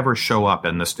would never show up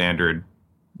in the standard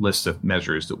list of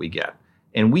measures that we get.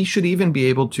 And we should even be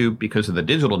able to, because of the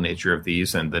digital nature of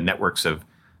these and the networks of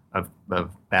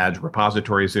badge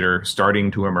repositories that are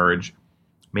starting to emerge,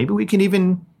 maybe we can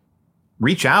even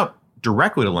reach out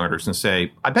directly to learners and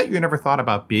say, I bet you never thought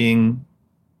about being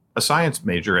a science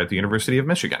major at the University of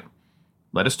Michigan.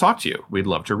 Let us talk to you. We'd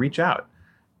love to reach out.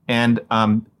 And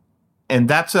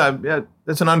that's an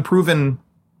unproven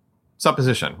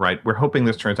supposition, right? We're hoping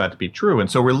this turns out to be true. And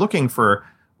so we're looking for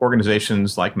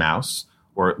organizations like Mouse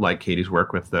or like Katie's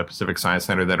work with the Pacific Science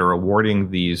Center that are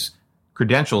awarding these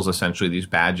credentials, essentially these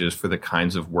badges for the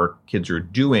kinds of work kids are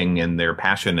doing in their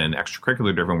passion and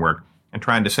extracurricular driven work, and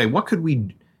trying to say,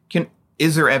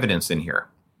 is there evidence in here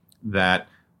that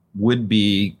would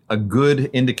be a good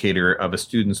indicator of a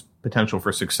student's potential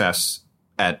for success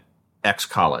at X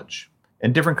college?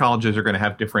 And different colleges are going to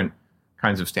have different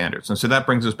kinds of standards. And so that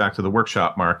brings us back to the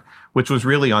workshop, Mark, which was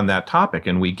really on that topic.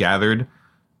 And we gathered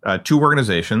two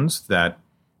organizations that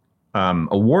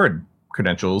award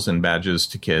credentials and badges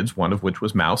to kids, one of which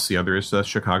was Mouse, the other is the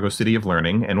Chicago City of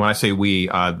Learning. And when I say we,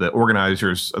 the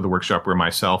organizers of the workshop were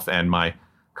myself and my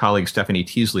colleague Stephanie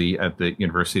Teasley at the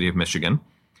University of Michigan.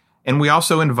 And we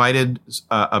also invited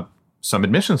some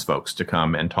admissions folks to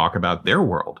come and talk about their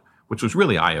world, which was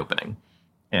really eye-opening.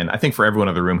 And I think for everyone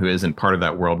in the room who isn't part of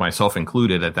that world, myself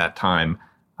included at that time,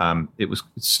 it was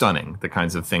stunning, the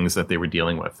kinds of things that they were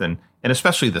dealing with, and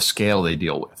especially the scale they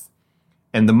deal with.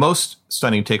 And the most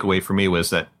stunning takeaway for me was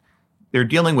that they're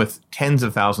dealing with tens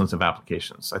of thousands of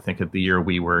applications. I think at the year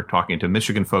we were talking to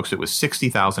Michigan folks, it was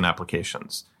 60,000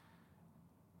 applications.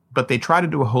 But they try to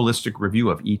do a holistic review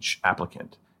of each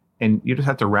applicant. And you just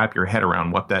have to wrap your head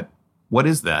around what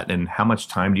is that and how much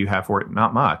time do you have for it?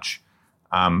 Not much.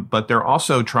 But they're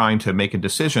also trying to make a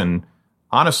decision,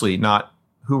 honestly, not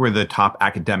who are the top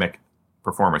academic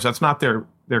performers. That's not their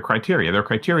criteria. Their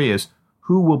criteria is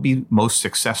who will be most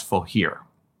successful here,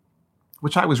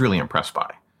 which I was really impressed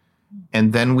by.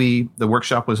 And then the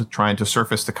workshop was trying to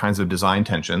surface the kinds of design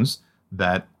tensions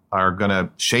that are going to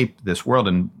shape this world.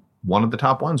 And one of the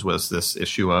top ones was this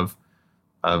issue of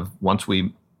once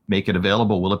we make it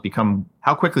available,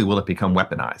 how quickly will it become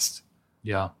weaponized?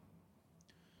 Yeah.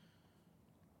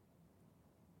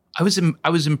 I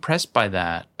was impressed by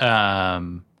that,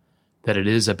 that it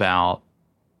is about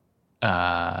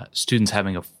students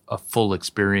having a full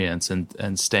experience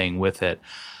and staying with it.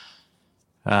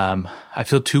 I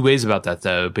feel two ways about that,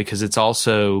 though, because it's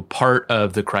also part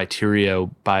of the criteria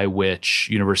by which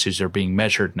universities are being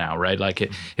measured now, right?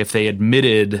 Like if they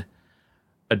admitted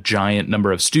a giant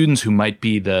number of students who might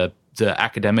be the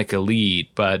academic elite,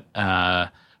 but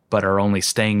are only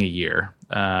staying a year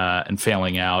and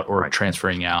failing out or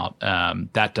transferring out,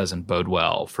 that doesn't bode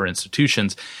well for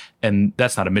institutions. And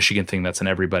that's not a Michigan thing; that's an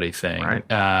everybody thing. Right.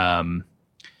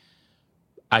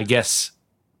 I guess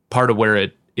part of where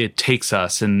it takes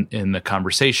us in the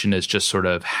conversation is just sort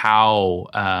of how,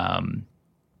 and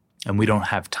we don't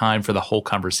have time for the whole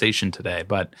conversation today,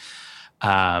 but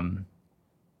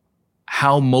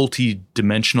how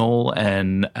multidimensional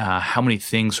and how many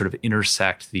things sort of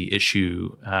intersect the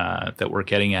issue that we're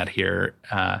getting at here.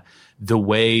 The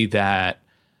way that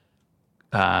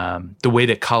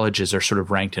colleges are sort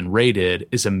of ranked and rated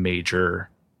is a major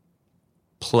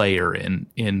player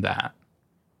in that.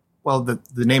 Well, the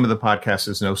name of the podcast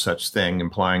is No Such Thing,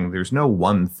 implying there's no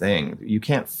one thing. You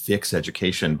can't fix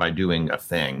education by doing a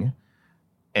thing.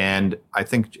 And I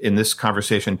think in this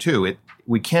conversation, too,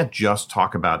 we can't just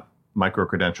talk about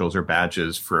micro-credentials or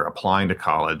badges for applying to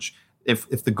college. If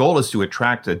the goal is to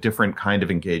attract a different kind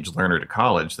of engaged learner to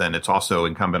college, then it's also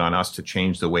incumbent on us to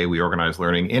change the way we organize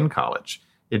learning in college.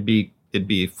 It'd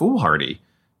be foolhardy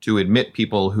to admit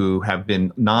people who have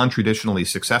been non-traditionally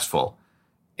successful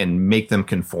and make them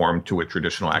conform to a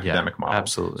traditional academic model.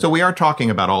 Absolutely. So we are talking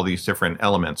about all these different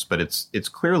elements, but it's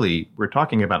clearly we're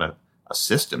talking about a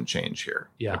system change here.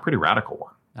 Yeah. A pretty radical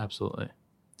one. Absolutely.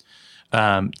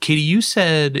 Katie,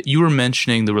 you were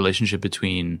mentioning the relationship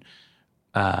between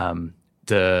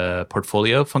the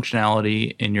portfolio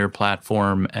functionality in your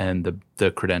platform and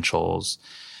the credentials.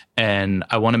 And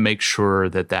I want to make sure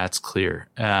that that's clear.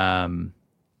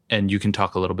 And you can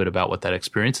talk a little bit about what that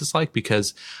experience is like,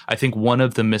 because I think one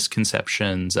of the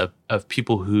misconceptions of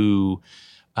people who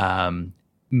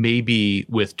maybe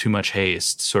with too much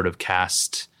haste sort of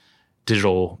cast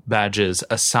digital badges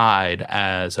aside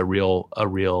as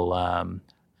having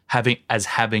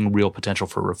real potential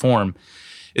for reform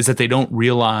is that they don't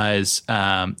realize,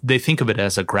 they think of it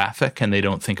as a graphic and they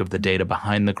don't think of the data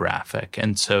behind the graphic.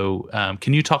 And so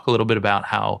can you talk a little bit about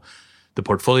how the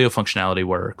portfolio functionality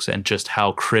works and just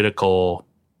how critical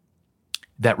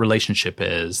that relationship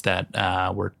is that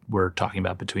we're talking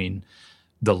about between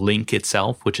the link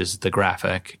itself, which is the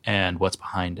graphic, and what's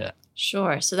behind it?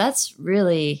 Sure. So that's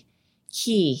really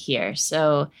key here.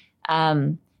 So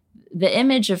the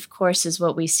image, of course, is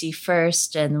what we see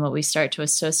first and what we start to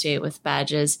associate with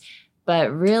badges. But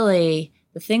really,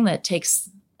 the thing that takes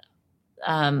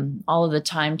all of the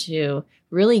time to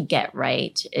really get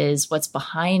right is what's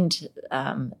behind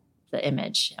the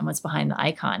image and what's behind the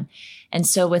icon. And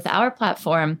so with our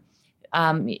platform,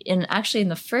 in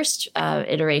the first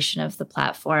iteration of the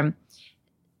platform,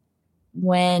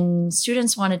 when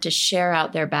students wanted to share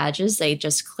out their badges, they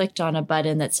just clicked on a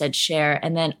button that said share,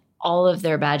 and then all of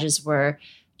their badges were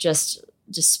just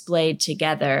displayed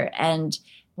together. And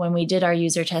when we did our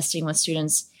user testing with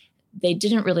students, they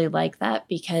didn't really like that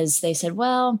because they said,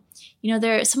 well,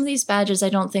 there are some of these badges I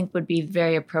don't think would be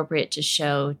very appropriate to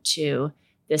show to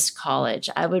this college.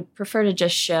 I would prefer to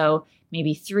just show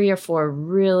maybe 3 or 4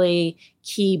 really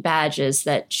key badges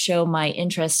that show my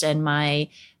interest and my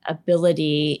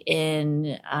ability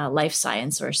in life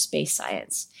science or space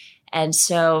science. And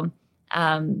so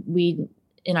we,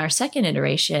 in our second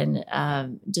iteration,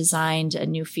 designed a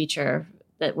new feature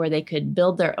where they could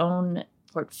build their own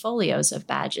portfolios of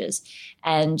badges,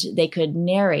 and they could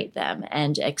narrate them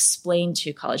and explain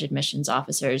to college admissions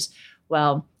officers,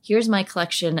 well, here's my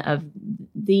collection of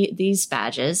these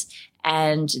badges,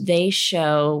 and they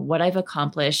show what I've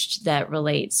accomplished that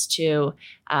relates to,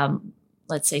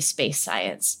 let's say, space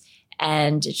science.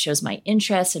 And it shows my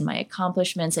interests and my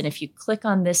accomplishments. And if you click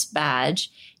on this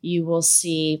badge, you will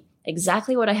see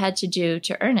exactly what I had to do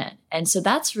to earn it. And so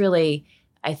that's really,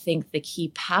 I think, the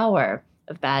key power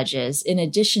of badges, in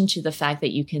addition to the fact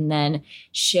that you can then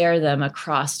share them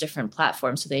across different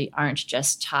platforms so they aren't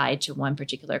just tied to one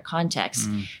particular context,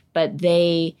 but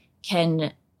they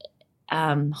can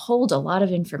hold a lot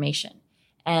of information.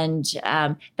 And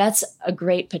that's a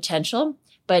great potential.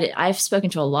 But I've spoken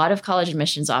to a lot of college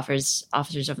admissions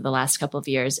officers over the last couple of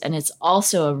years, and it's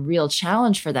also a real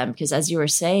challenge for them because, as you were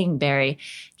saying, Barry,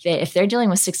 if they're dealing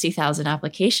with 60,000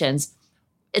 applications,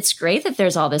 it's great that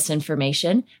there's all this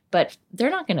information, but they're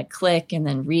not going to click and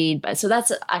then read. So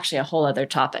that's actually a whole other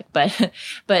topic. But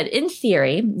in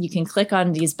theory, you can click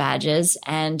on these badges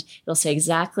and it'll say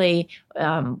exactly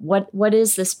what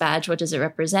is this badge, what does it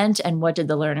represent, and what did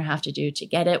the learner have to do to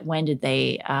get it, when did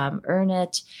they earn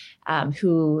it,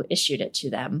 who issued it to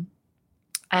them.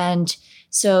 And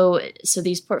so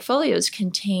these portfolios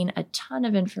contain a ton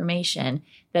of information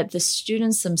that the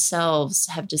students themselves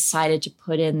have decided to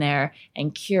put in there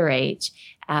and curate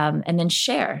and then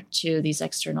share to these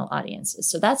external audiences.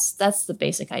 So that's the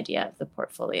basic idea of the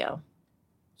portfolio.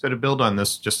 So to build on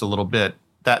this just a little bit,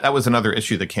 that was another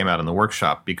issue that came out in the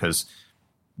workshop, because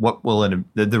what will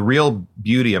the real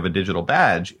beauty of a digital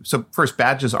badge. So first,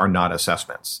 badges are not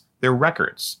assessments. They're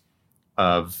records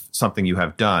of something you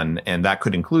have done, and that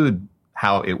could include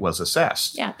how it was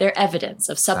assessed. Yeah, they're evidence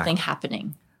of something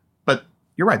happening. But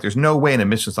you're right. There's no way an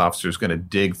admissions officer is going to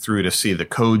dig through to see the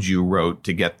code you wrote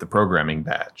to get the programming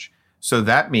badge. So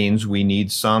that means we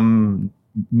need some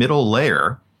middle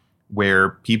layer where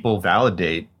people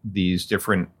validate these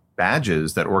different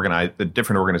badges that organize the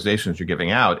different organizations you're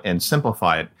giving out and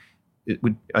simplify it. It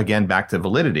would, again, back to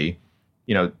validity.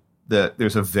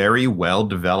 There's a very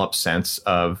well-developed sense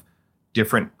of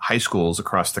different high schools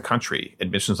across the country.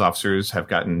 Admissions officers have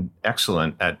gotten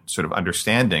excellent at sort of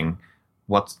understanding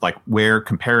what's like where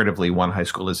comparatively one high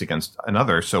school is against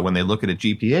another. So when they look at a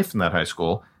GPA from that high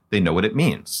school, they know what it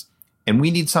means. And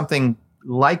we need something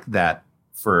like that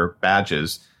for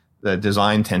badges. The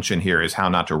design tension here is how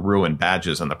not to ruin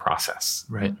badges in the process.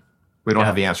 Right. We don't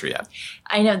have the answer yet.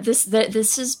 I know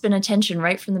this has been a tension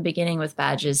right from the beginning with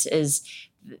badges, is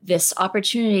this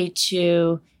opportunity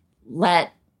to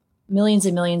let millions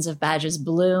and millions of badges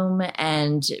bloom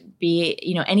and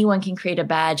anyone can create a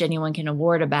badge, anyone can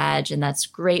award a badge. And that's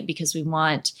great because we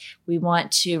want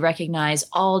to recognize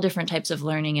all different types of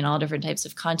learning and all different types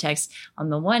of contexts on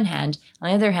the one hand. On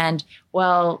the other hand,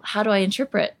 well, how do I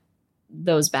interpret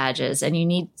those badges? And you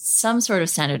need some sort of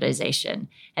standardization.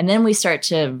 And then we start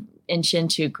to inch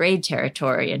into grade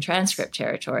territory and transcript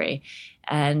territory.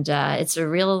 And it's a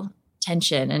real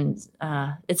tension. And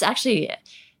it's actually...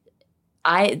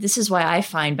 this is why I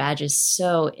find badges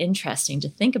so interesting to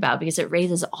think about, because it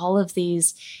raises all of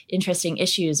these interesting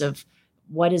issues of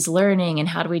what is learning and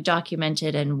how do we document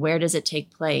it and where does it take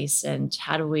place and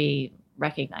how do we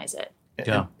recognize it?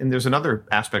 Yeah. And there's another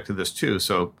aspect of this too.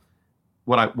 So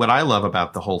what I love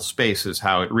about the whole space is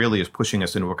how it really is pushing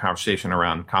us into a conversation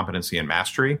around competency and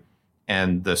mastery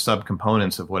and the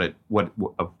subcomponents of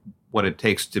what it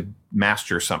takes to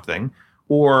master something,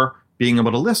 or being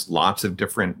able to list lots of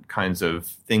different kinds of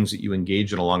things that you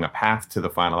engage in along a path to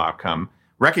the final outcome,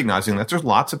 recognizing that there's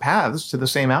lots of paths to the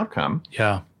same outcome.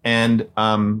 Yeah. And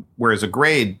whereas a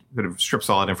grade sort of strips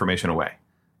all that information away.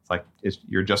 It's like,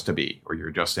 you're just a B or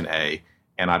you're just an A,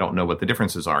 and I don't know what the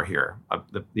differences are here.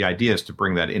 The idea is to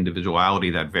bring that individuality,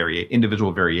 that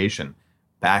individual variation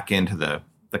back into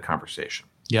the conversation.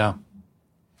 Yeah.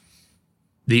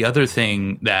 The other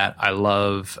thing that I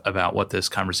love about what this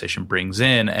conversation brings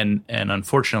in, and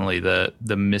unfortunately the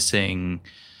missing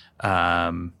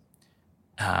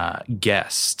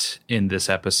guest in this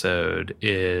episode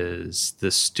is the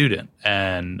student.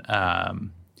 And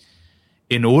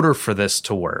in order for this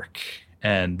to work,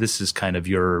 and this is kind of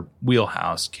your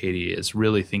wheelhouse, Katie, is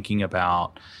really thinking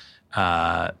about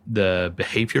the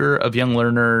behavior of young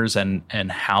learners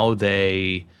and how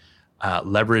they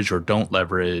leverage or don't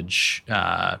leverage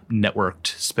networked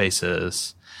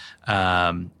spaces.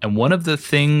 And one of the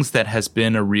things that has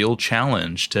been a real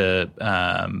challenge to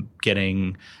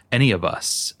getting any of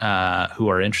us who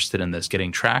are interested in this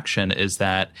getting traction is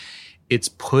that it's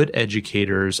put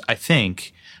educators, I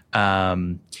think,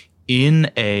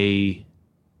 in a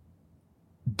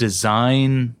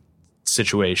design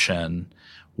situation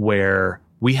where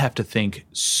we have to think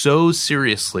so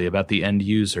seriously about the end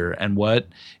user and what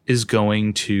is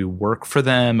going to work for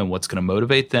them and what's going to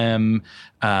motivate them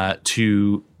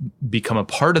to become a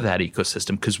part of that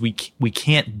ecosystem, because we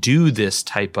can't do this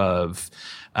type of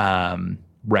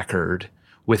record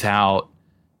without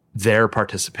their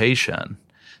participation.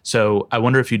 So I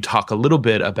wonder if you'd talk a little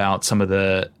bit about some of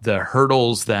the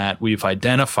hurdles that we've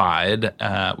identified.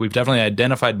 We've definitely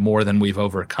identified more than we've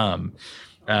overcome.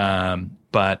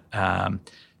 But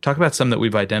talk about some that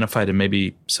we've identified and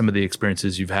maybe some of the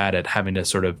experiences you've had at having to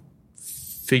sort of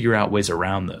figure out ways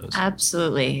around those.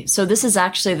 Absolutely. So this is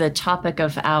actually the topic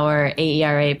of our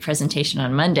AERA presentation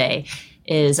on Monday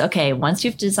is, okay, once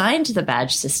you've designed the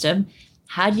badge system,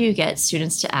 how do you get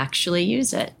students to actually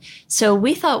use it? So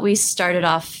we thought we started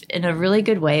off in a really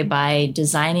good way by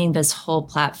designing this whole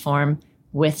platform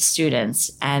with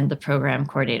students and the program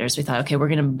coordinators. We thought, okay, we're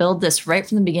going to build this right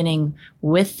from the beginning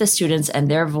with the students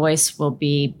and their voice will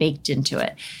be baked into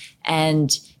it. And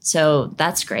so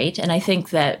that's great. And I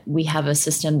think that we have a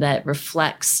system that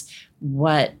reflects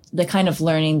what the kind of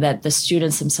learning that the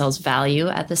students themselves value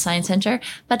at the Science Center.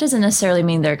 That doesn't necessarily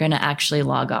mean they're going to actually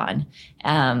log on.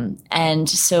 And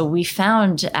so we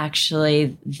found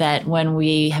actually that when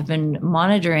we have been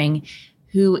monitoring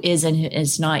who is and who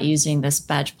is not using this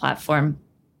badge platform,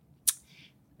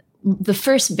 the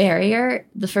first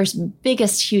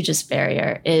biggest, hugest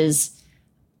barrier is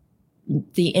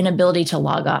the inability to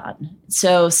log on.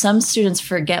 So some students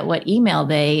forget what email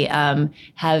they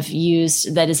have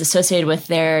used that is associated with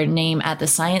their name at the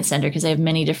Science Center because they have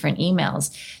many different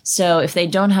emails. So if they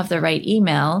don't have the right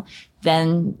email,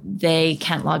 then they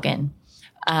can't log in.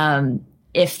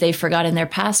 If they've forgotten their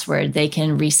password, they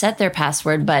can reset their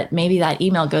password, but maybe that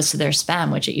email goes to their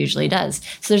spam, which it usually does.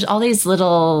 So there's all these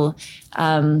little,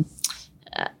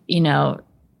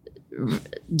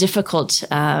 difficult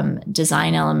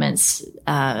design elements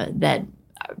that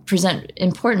present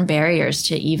important barriers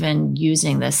to even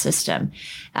using this system.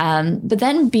 But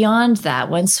then beyond that,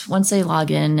 once they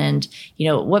log in and,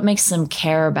 what makes them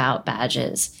care about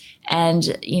badges? And,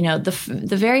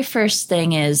 the very first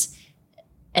thing is,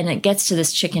 and it gets to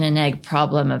this chicken and egg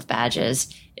problem of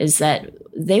badges, is that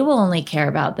they will only care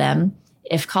about them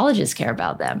if colleges care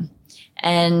about them.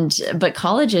 But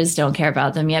colleges don't care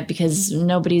about them yet because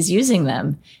nobody's using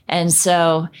them. And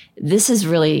so this is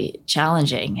really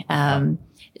challenging.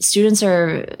 Students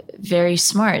are very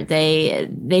smart. They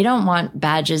don't want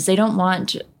badges. They don't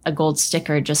want a gold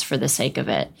sticker just for the sake of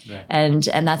it. Right. And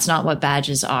that's not what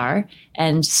badges are.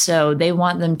 And so they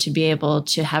want them to be able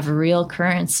to have real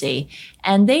currency.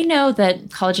 And they know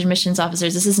that college admissions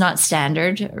officers, this is not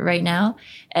standard right now.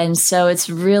 And so it's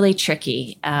really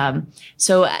tricky.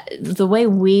 So the way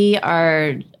we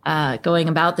are going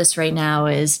about this right now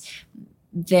is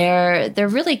there are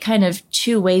really kind of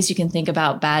two ways you can think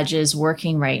about badges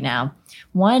working right now.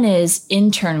 One is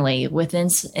internally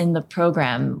in the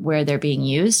program where they're being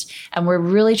used, and we're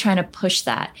really trying to push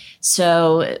that.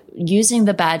 So using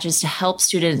the badges to help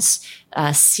students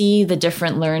see the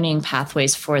different learning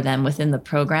pathways for them within the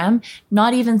program,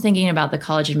 not even thinking about the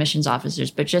college admissions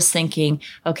officers, but just thinking,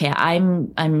 okay,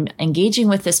 I'm engaging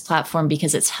with this platform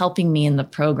because it's helping me in the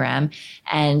program,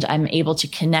 and I'm able to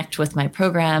connect with my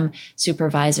program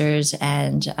supervisors,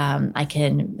 and I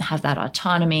can have that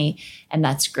autonomy, and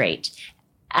that's great.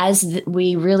 As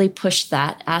we really push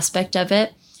that aspect of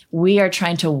it, we are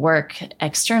trying to work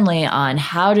externally on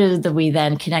how do we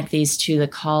then connect these to the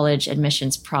college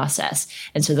admissions process.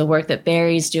 And so the work that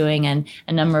Barry's doing and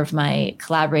a number of my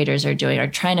collaborators are doing are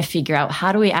trying to figure out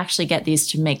how do we actually get these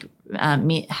to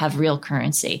have real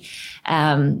currency.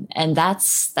 And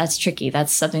that's tricky.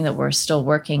 That's something that we're still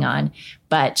working on.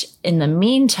 But in the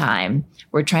meantime,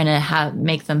 we're trying to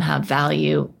make them have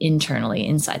value internally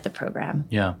inside the program.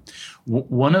 Yeah.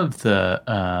 One of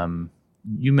the,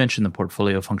 you mentioned the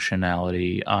portfolio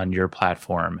functionality on your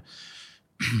platform.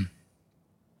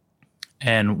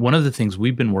 And one of the things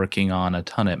we've been working on a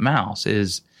ton at Mouse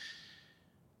is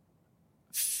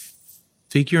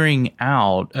figuring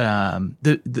out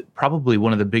probably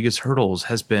one of the biggest hurdles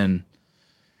has been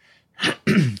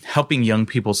helping young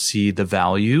people see the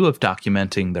value of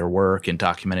documenting their work and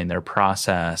documenting their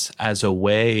process as a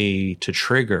way to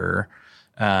trigger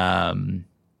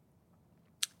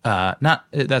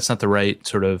that's not the right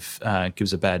sort of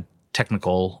gives a bad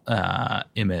technical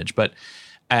image, but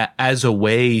as a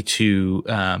way to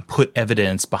put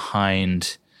evidence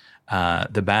behind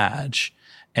the badge.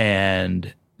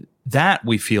 And that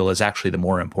we feel is actually the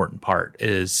more important part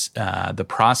is the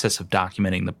process of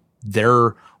documenting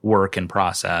their work and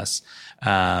process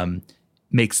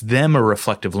makes them a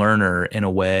reflective learner in a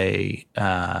way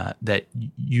that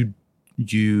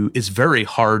is very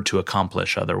hard to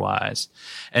accomplish otherwise.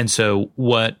 And so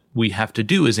what we have to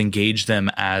do is engage them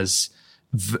as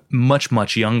much,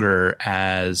 much younger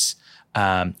as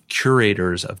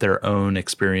curators of their own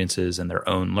experiences and their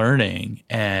own learning.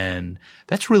 And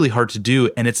that's really hard to do.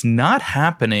 And it's not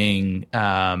happening,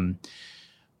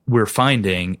 we're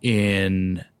finding,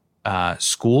 in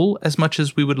school as much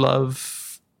as we would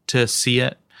love to see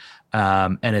it.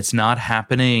 And it's not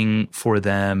happening for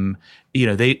them. You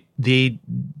know, the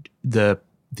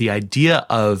idea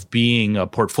of being a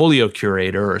portfolio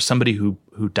curator or somebody who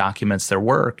documents their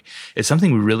work is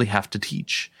something we really have to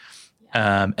teach.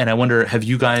 And I wonder, have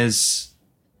you guys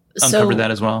uncovered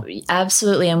that as well?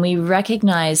 Absolutely. And we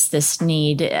recognize this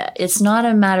need. It's not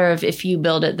a matter of if you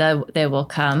build it, they will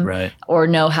come, right, or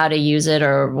know how to use it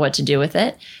or what to do with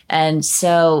it. And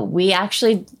so we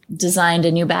actually designed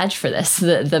a new badge for this,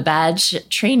 the badge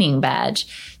training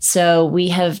badge. So we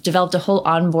have developed a whole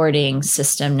onboarding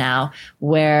system now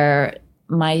where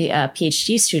my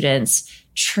PhD students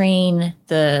train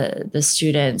the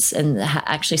students and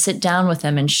actually sit down with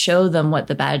them and show them what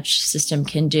the badge system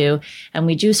can do. And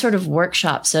we do sort of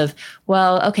workshops of,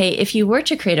 well, okay, if you were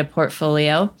to create a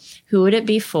portfolio, who would it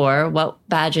be for? What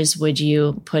badges would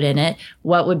you put in it?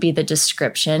 What would be the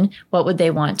description? What would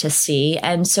they want to see?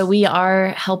 And so we are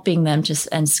helping them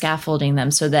and scaffolding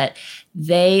them so that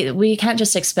we can't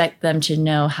just expect them to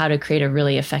know how to create a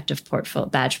really effective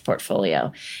badge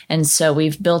portfolio. And so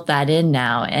we've built that in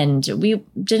now. And we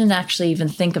didn't actually even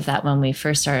think of that when we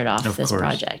first started off this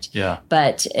project. Yeah.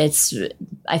 But it's,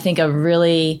 I think, a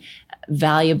really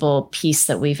valuable piece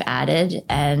that we've added.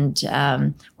 And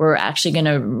we're actually going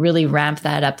to really ramp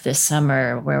that up this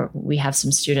summer, where we have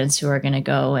some students who are going to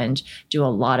go and do a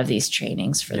lot of these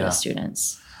trainings for the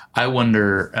students. I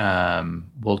wonder,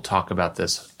 we'll talk about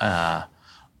this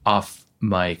off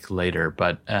mic later,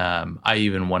 but I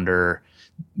even wonder,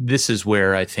 this is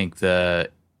where I think the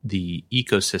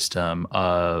ecosystem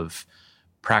of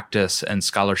practice and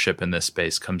scholarship in this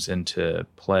space comes into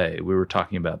play. We were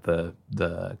talking about the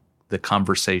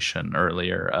conversation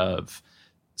earlier of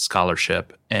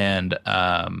scholarship, and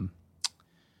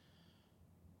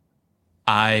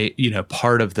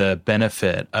part of the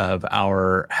benefit of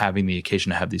our having the occasion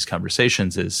to have these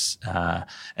conversations is,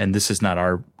 and this is not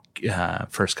our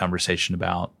first conversation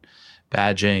about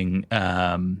badging,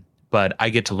 but I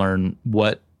get to learn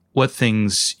what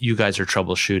things you guys are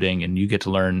troubleshooting, and you get to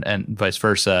learn, and vice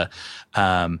versa.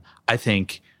 I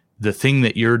think the thing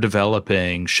that you're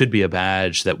developing should be a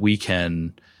badge that we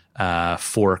can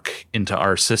fork into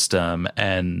our system.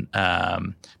 And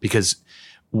because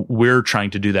we're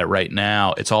trying to do that right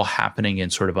now, it's all happening in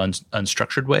sort of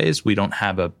unstructured ways. We don't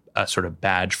have a sort of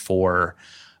badge for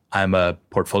I'm a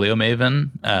portfolio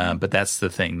maven, but that's the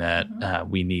thing that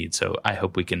we need. So I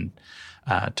hope we can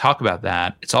talk about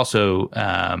that. It's also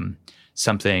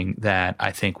something that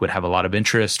I think would have a lot of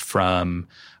interest from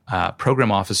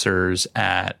program officers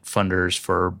at funders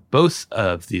for both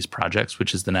of these projects,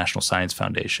 which is the National Science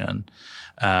Foundation.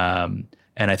 And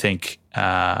I think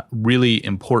really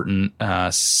important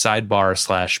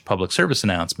sidebar / public service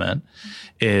announcement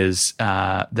is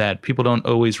that people don't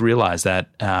always realize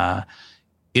that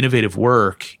innovative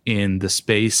work in the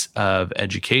space of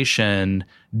education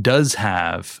does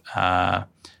have,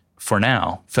 for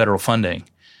now, federal funding.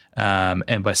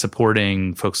 And by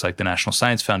supporting folks like the National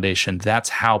Science Foundation, that's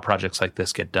how projects like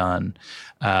this get done.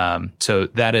 So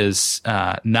that is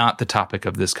not the topic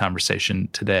of this conversation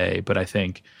today, but I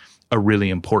think a really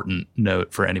important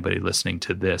note for anybody listening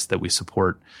to this, that we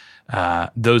support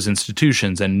those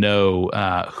institutions and know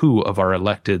who of our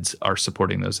electeds are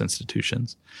supporting those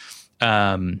institutions.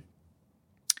 But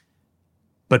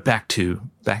back to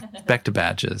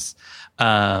badges.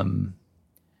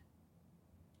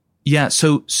 Yeah.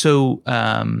 So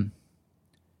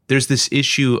there's this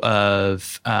issue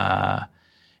of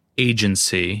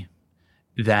agency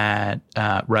that,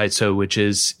 right. So, which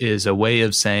is a way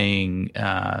of saying,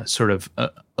 sort of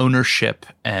ownership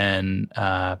and,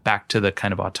 back to the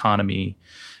kind of autonomy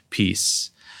piece.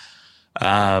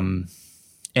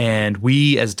 And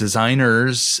we as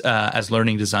designers, as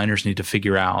learning designers, need to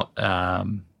figure out,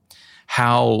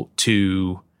 how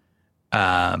to,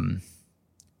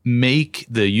 make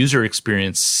the user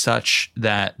experience such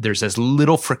that there's as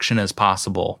little friction as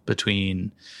possible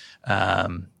between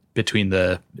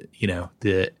the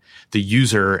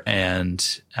user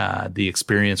and the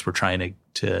experience we're trying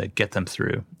to get them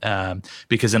through.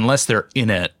 Because unless they're in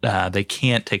it, they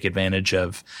can't take advantage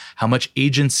of how much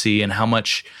agency and how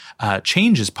much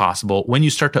change is possible when you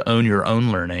start to own your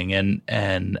own learning.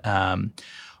 And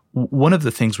one of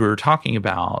the things we were talking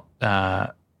about,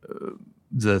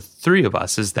 the three of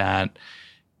us, is that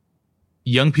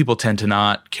young people tend to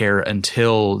not care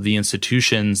until the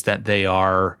institutions that they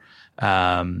are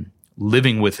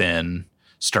living within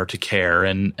start to care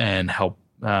and help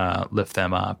lift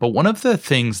them up. But one of the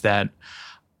things that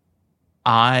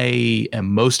I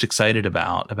am most excited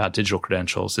about digital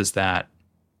credentials is that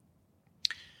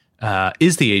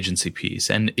is the agency piece,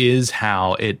 and is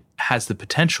how it has the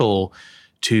potential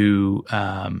to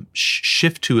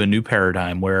shift to a new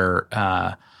paradigm where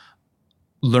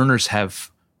learners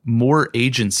have more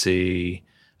agency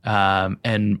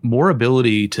and more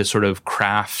ability to sort of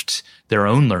craft their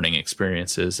own learning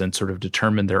experiences and sort of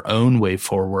determine their own way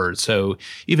forward. So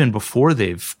even before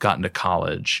they've gotten to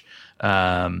college,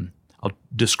 I'll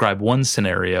describe one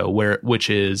scenario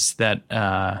which is that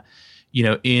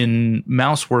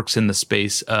Mouse works in the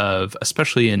space of,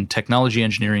 especially in technology,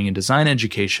 engineering, and design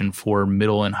education for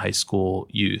middle and high school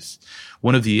youth.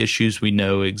 One of the issues we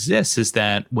know exists is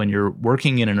that when you're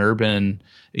working in an urban,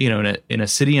 in a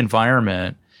city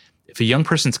environment, if a young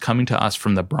person's coming to us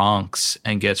from the Bronx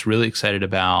and gets really excited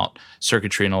about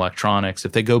circuitry and electronics,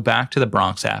 if they go back to the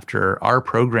Bronx after our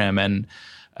program and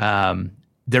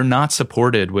they're not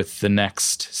supported with the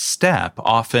next step,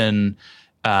 often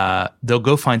they'll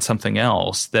go find something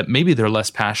else that maybe they're less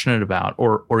passionate about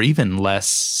or even less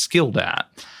skilled at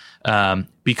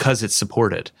because it's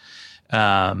supported.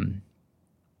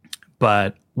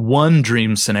 But one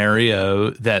dream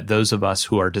scenario that those of us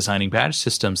who are designing badge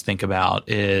systems think about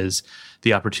is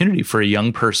the opportunity for a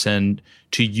young person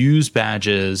to use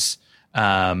badges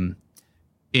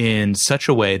in such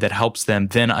a way that helps them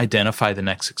then identify the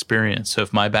next experience. So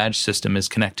if my badge system is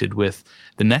connected with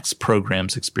the next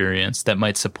program's experience that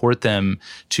might support them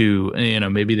to,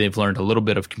 maybe they've learned a little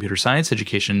bit of computer science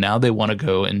education. Now they want to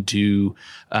go and do,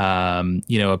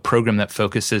 a program that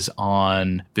focuses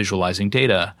on visualizing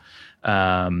data.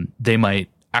 They might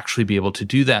actually be able to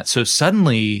do that. So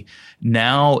suddenly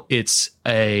now it's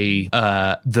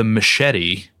the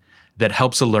machete that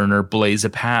helps a learner blaze a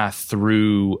path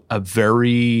through a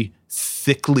very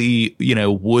thickly,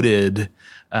 wooded,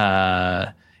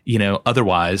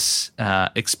 otherwise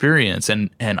experience.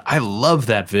 And I love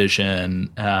that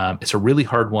vision. It's a really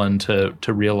hard one to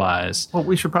realize. Well,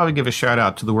 we should probably give a shout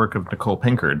out to the work of Nicole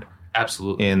Pinkard.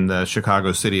 Absolutely. In the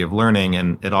Chicago City of Learning.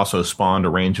 And it also spawned a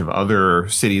range of other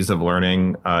cities of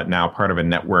learning, now part of a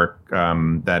network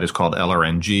that is called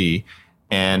LRNG.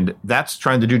 And that's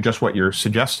trying to do just what you're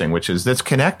suggesting, which is let's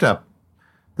connect up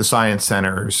the science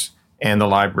centers and the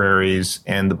libraries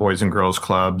and the boys and girls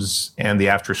clubs and the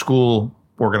after school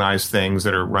organized things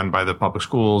that are run by the public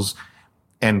schools,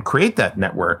 and create that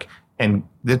network. And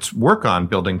let's work on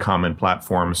building common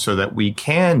platforms so that we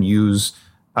can use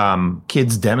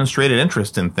kids' demonstrated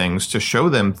interest in things to show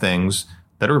them things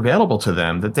that are available to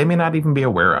them that they may not even be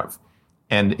aware of.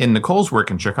 And in Nicole's work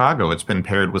in Chicago, it's been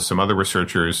paired with some other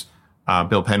researchers,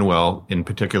 Bill Penwell in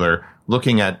particular,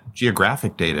 looking at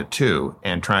geographic data too,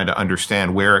 and trying to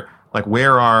understand where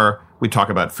we talk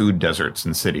about food deserts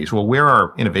in cities. Well, where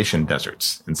are innovation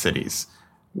deserts in cities?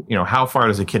 How far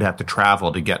does a kid have to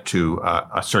travel to get to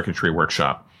a circuitry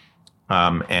workshop?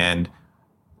 And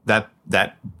that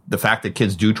the fact that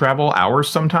kids do travel hours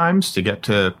sometimes to get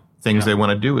to things they want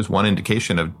to do is one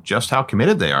indication of just how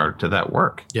committed they are to that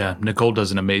work. Yeah, Nicole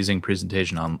does an amazing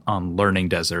presentation on learning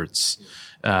deserts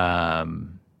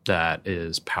that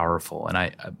is powerful. And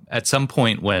I at some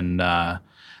point when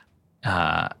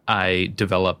I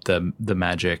developed the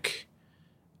magic,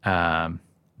 the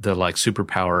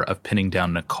superpower of pinning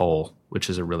down Nicole, which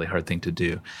is a really hard thing to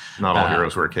do. Not all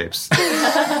heroes wear capes.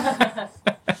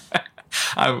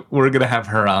 We're going to have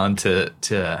her on to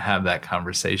have that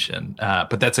conversation.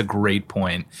 But that's a great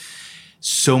point.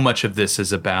 So much of this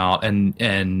is about, and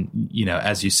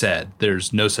as you said,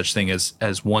 there's no such thing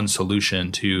as one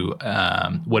solution to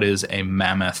what is a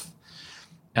mammoth.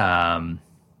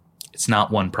 It's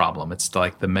not one problem. It's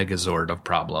like the megazord of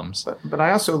problems. But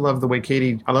I also love the way,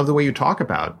 Katie, you talk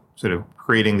about sort of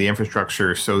creating the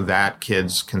infrastructure so that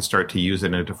kids can start to use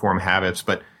it and to form habits.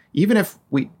 But even if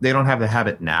they don't have the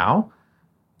habit now,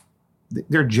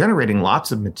 they're generating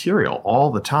lots of material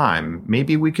all the time.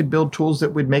 Maybe we could build tools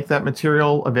that would make that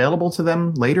material available to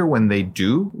them later when they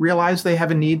do realize they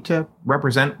have a need to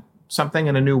represent something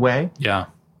in a new way. Yeah.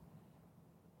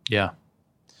 Yeah.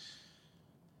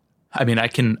 I mean,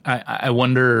 I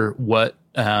wonder what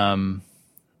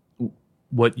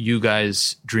you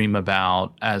guys dream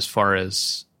about as far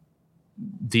as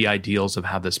the ideals of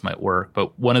how this might work.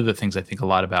 But one of the things I think a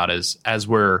lot about is as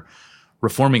we're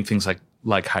reforming things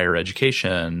like higher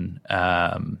education,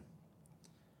 why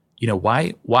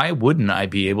wouldn't I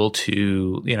be able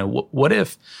to, what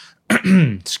if,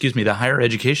 excuse me, the higher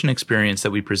education experience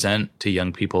that we present to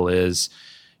young people is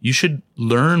you should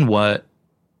learn what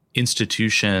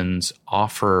institutions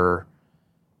offer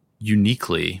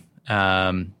uniquely.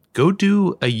 Go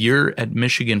do a year at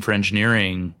Michigan for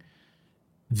engineering.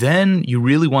 Then you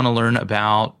really want to learn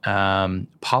about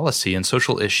policy and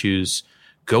social issues.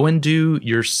 Go and do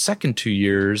your second 2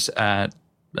 years at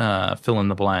fill in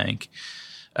the blank,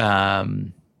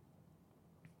 et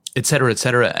cetera, et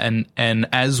cetera. And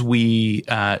as we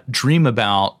dream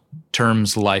about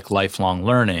terms like lifelong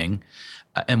learning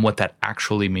and what that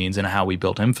actually means and how we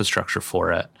build infrastructure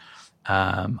for it,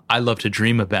 I love to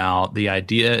dream about the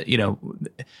idea,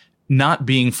 not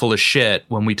being full of shit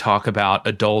when we talk about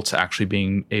adults actually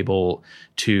being able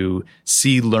to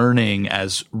see learning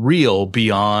as real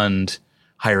beyond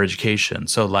higher education.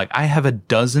 So I have a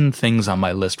dozen things on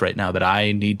my list right now that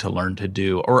I need to learn to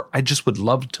do, or I just would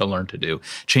love to learn to do.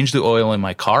 Change the oil in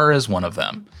my car is one of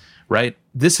them, right?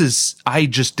 I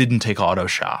just didn't take auto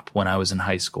shop when I was in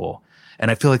high school.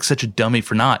 And I feel like such a dummy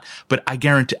for not. But I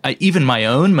guarantee, even my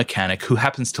own mechanic, who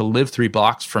happens to live 3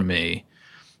 blocks from me,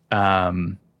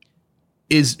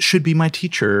 should be my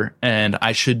teacher, and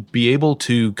I should be able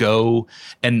to go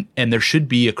and there should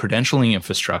be a credentialing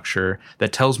infrastructure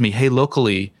that tells me, hey,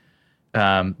 locally,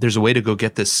 there's a way to go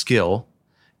get this skill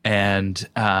and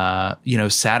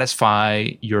satisfy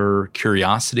your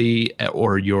curiosity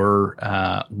or your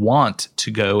want to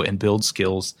go and build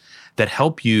skills that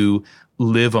help you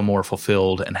live a more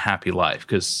fulfilled and happy life.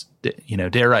 Because,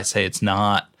 dare I say, it's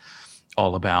not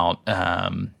all about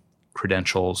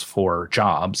credentials for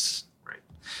jobs.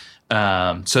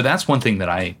 Right. So that's one thing that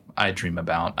I dream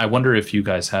about. I wonder if you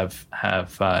guys have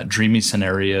dreamy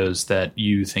scenarios that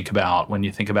you think about when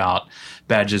you think about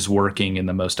badges working in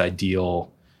the most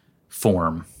ideal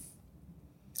form.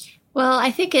 Well,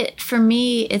 I think for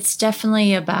me, it's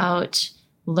definitely about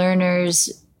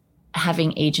learners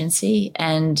having agency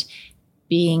and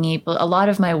being able. A lot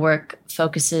of my work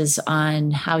focuses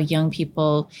on how young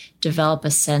people develop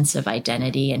a sense of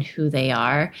identity and who they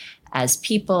are as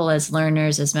people, as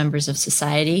learners, as members of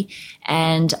society.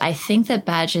 And I think that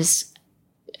badges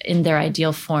in their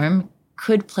ideal form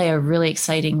could play a really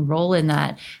exciting role in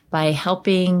that by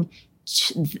helping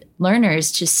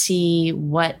learners to see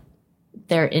what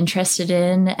they're interested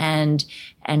in and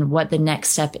what the next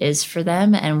step is for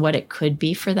them and what it could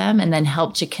be for them, and then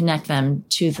help to connect them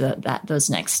to those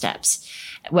next steps.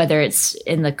 whether it's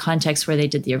in the context where they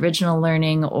did the original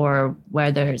learning or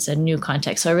where there's a new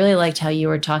context. So I really liked how you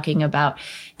were talking about,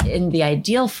 in the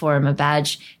ideal form, a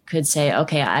badge could say,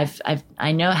 okay,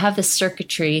 I know, have the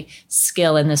circuitry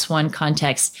skill in this one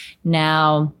context.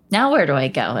 Now where do I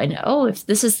go? And if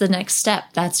this is the next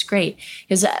step, that's great.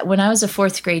 Because when I was a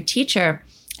fourth grade teacher,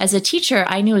 as a teacher,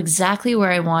 I knew exactly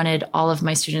where I wanted all of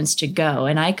my students to go,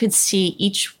 and I could see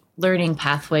each learning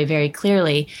pathway very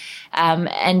clearly.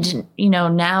 And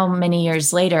now many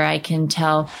years later, I can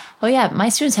tell, my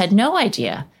students had no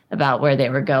idea about where they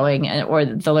were going or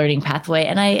the learning pathway.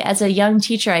 And I, as a young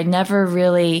teacher, I never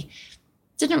really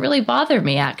didn't really bother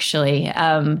me, actually.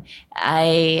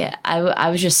 I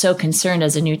was just so concerned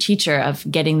as a new teacher of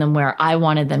getting them where I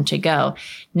wanted them to go.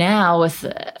 Now, with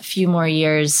a few more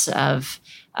years of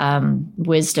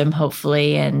wisdom,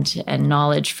 hopefully, and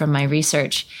knowledge from my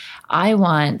research, I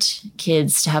want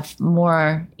kids to have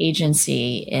more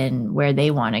agency in where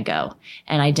they want to go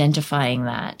and identifying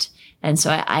that. And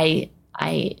so I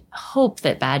hope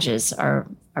that badges are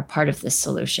part of this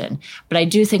solution. But I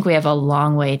do think we have a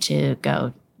long way to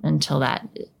go until that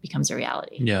becomes a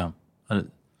reality.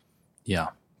 Yeah.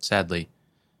 Sadly.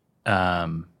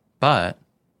 But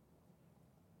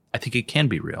I think it can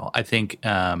be real. I think,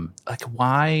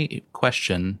 why,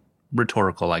 question,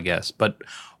 rhetorical, I guess, but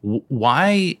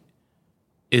why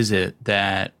is it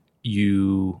that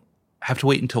you have to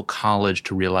wait until college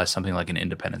to realize something like an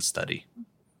independent study,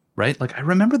 right? Like, I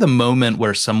remember the moment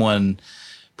where someone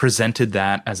presented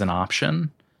that as an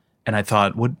option, and I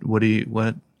thought,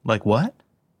 what?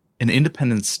 An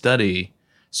independent study?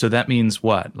 So that means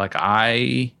what? Like,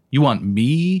 you want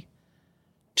me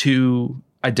to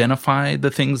identify the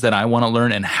things that I want to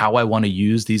learn and how I want to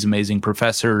use these amazing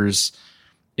professors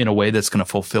in a way that's going to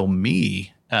fulfill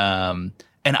me.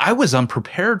 And I was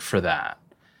unprepared for that.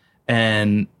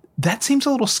 And that seems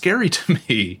a little scary to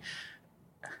me.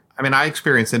 I mean, I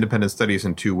experience independent studies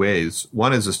in two ways.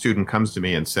 One is a student comes to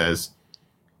me and says,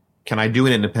 can I do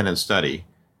an independent study?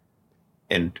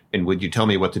 And would you tell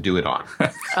me what to do it on?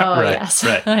 Yes.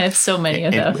 Right. I have so many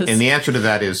of those. And the answer to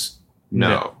that is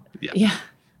no. Yeah.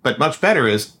 But much better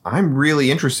is, I'm really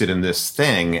interested in this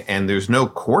thing, and there's no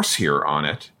course here on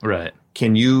it. Right.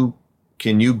 Can you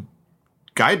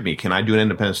guide me? Can I do an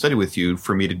independent study with you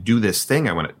for me to do this thing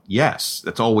I want to? Yes.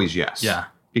 That's always yes. Yeah.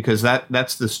 Because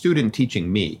that's the student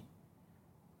teaching me.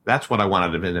 That's what I want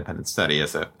out of an independent study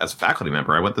as a faculty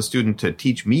member. I want the student to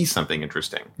teach me something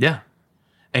interesting. Yeah.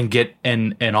 And get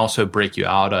and also break you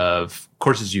out of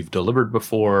courses you've delivered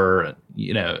before,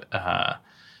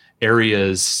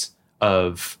 areas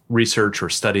of research or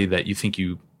study that you think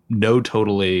you know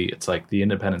totally. It's like the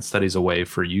independent study's a way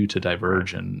for you to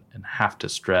diverge and have to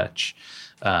stretch.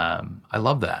 I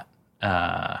love that.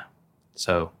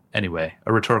 So anyway,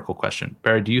 a rhetorical question.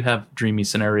 Barry, do you have dreamy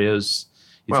scenarios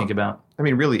you think about? I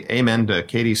mean, really, amen to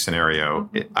Katie's scenario.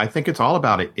 I think it's all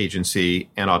about agency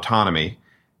and autonomy.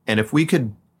 And if we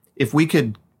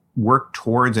could work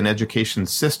towards an education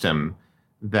system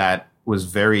that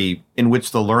was in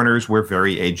which the learners were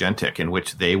very agentic, in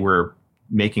which they were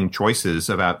making choices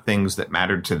about things that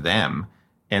mattered to them,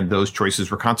 and those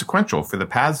choices were consequential for the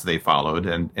paths they followed,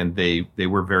 and they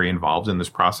were very involved in this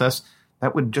process,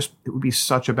 it would be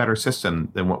such a better system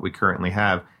than what we currently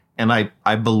have. And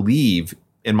I believe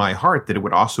in my heart that it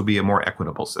would also be a more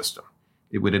equitable system.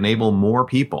 It would enable more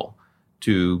people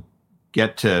to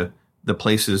get to the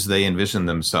places they envision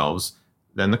themselves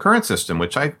than the current system,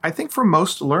 which I think for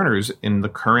most learners in the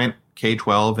current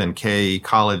K-12 and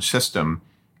K-college system,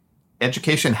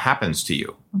 education happens to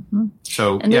you. Mm-hmm.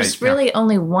 So, and there's really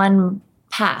only one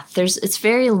path. It's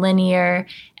very linear,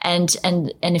 and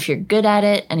if you're good at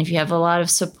it, and if you have a lot of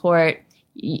support,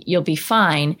 you'll be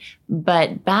fine.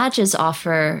 But badges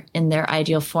offer, in their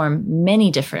ideal form,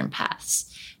 many different paths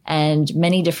and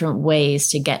many different ways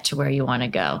to get to where you want to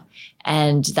go.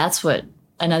 And that's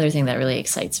another thing that really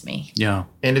excites me. Yeah.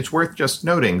 And it's worth just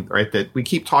noting, right, that we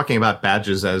keep talking about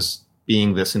badges as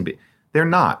being this and they're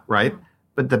not, right?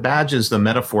 But the badge is the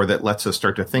metaphor that lets us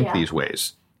start to think these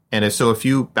ways. And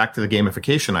back to the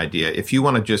gamification idea, if you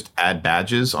want to just add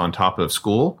badges on top of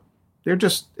school,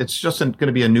 it's just going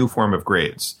to be a new form of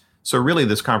grades. So really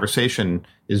this conversation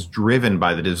is driven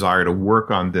by the desire to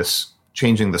work on this,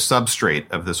 changing the substrate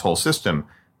of this whole system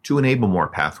to enable more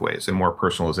pathways and more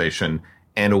personalization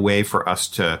and a way for us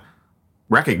to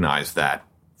recognize that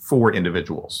for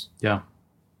individuals. Yeah.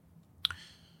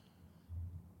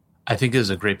 I think this is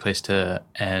a great place to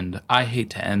end. I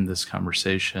hate to end this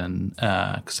conversation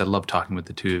because I love talking with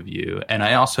the two of you. And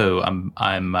I also, I'm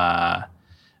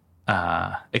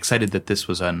excited that this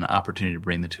was an opportunity to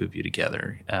bring the two of you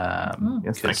together.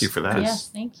 Yes, thank you for that. Yes,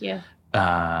 thank you.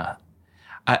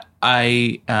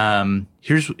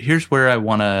 Here's where I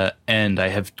want to end. I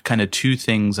have kind of two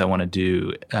things I want to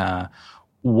do.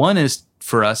 One is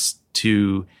for us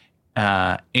to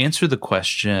answer the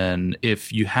question: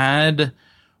 if you had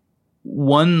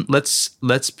one, let's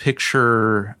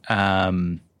picture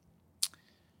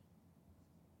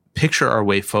our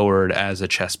way forward as a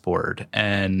chessboard,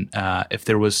 and if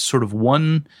there was sort of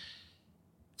one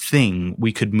thing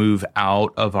we could move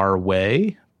out of our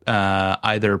way,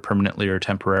 either permanently or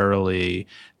temporarily,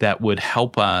 that would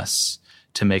help us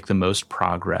to make the most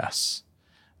progress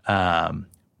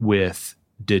with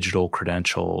digital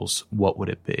credentials, what would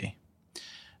it be?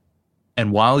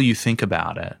 And while you think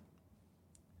about it,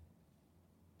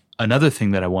 another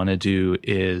thing that I want to do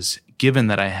is, given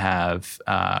that I have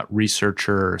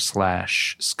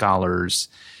researcher/scholars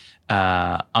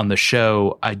on the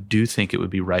show, I do think it would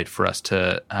be right for us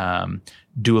to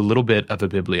do a little bit of a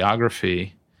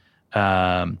bibliography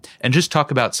and just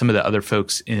talk about some of the other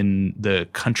folks in the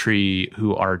country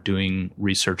who are doing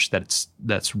research that's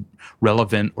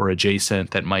relevant or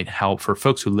adjacent, that might help for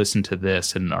folks who listen to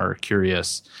this and are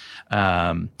curious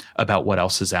about what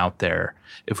else is out there.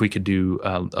 If we could do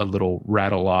a little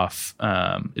rattle off,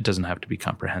 it doesn't have to be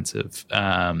comprehensive,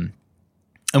 and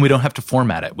we don't have to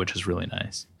format it, which is really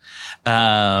nice.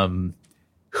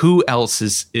 Who else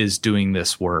is doing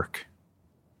this work?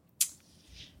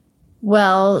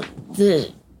 Well,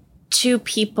 the two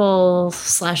people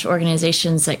 /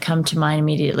 organizations that come to mind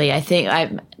immediately, I think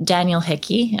Daniel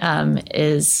Hickey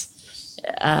is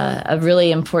a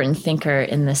really important thinker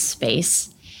in this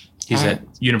space. He's at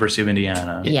University of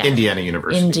Indiana. Yeah. Indiana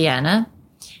University. Indiana.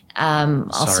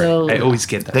 Also, I always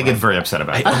get that They wrong. get very upset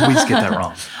about it. I always get that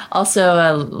wrong. Also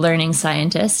a learning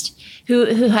scientist who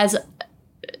has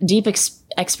deep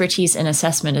expertise in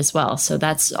assessment as well. So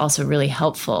that's also really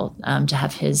helpful to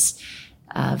have his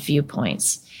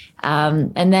viewpoints.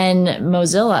 And then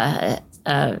Mozilla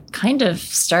kind of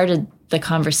started the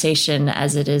conversation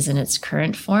as it is in its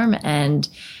current form, and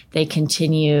they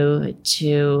continue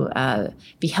to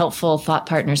be helpful thought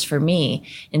partners for me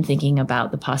in thinking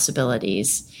about the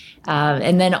possibilities.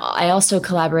 And then I also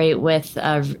collaborate with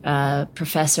a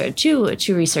professor, two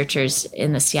researchers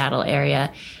in the Seattle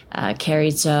area,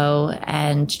 Carrie Zhou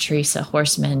and Teresa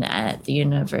Horseman at the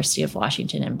University of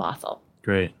Washington in Bothell.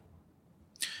 Great.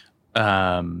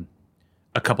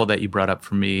 A couple that you brought up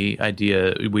for me,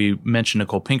 we mentioned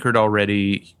Nicole Pinkert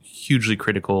already, hugely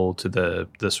critical to the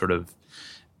sort of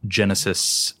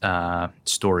genesis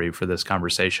story for this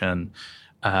conversation.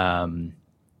 People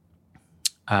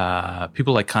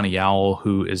like Connie Yowell,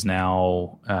 who is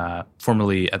now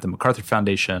formerly at the MacArthur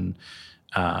Foundation,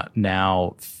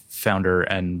 now founder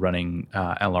and running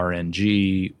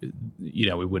LRNG.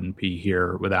 We wouldn't be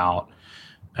here without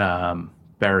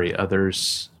Barry.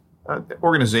 Others.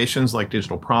 Organizations like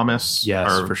Digital Promise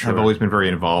for sure. have always been very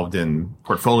involved in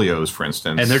portfolios, for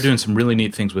instance. And they're doing some really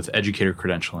neat things with educator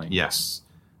credentialing. Yes.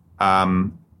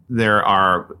 There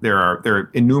are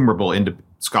innumerable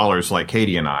scholars like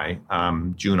Katie and I,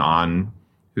 June An,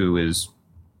 who is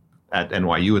at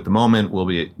NYU at the moment, will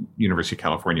be at University of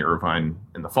California, Irvine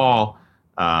in the fall.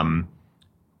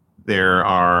 There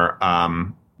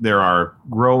are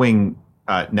growing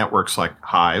networks like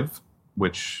Hive,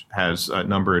 which has a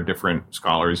number of different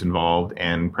scholars involved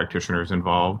and practitioners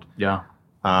involved. Yeah.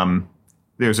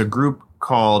 There's a group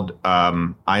called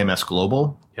IMS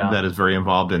Global that is very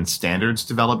involved in standards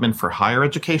development for higher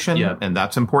education, and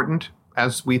that's important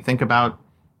as we think about,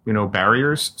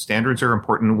 barriers. Standards are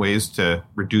important ways to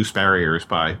reduce barriers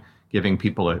by giving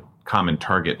people a common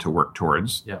target to work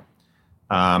towards. Yeah.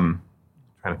 Trying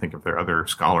to think if there are other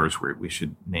scholars we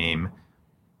should name.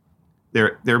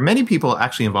 There are many people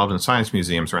actually involved in science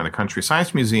museums around the country.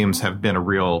 Science museums have been a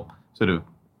real sort of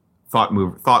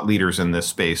thought leaders in this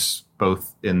space,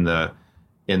 both in the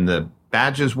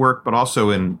badges work, but also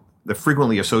in the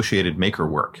frequently associated maker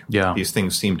work. Yeah. These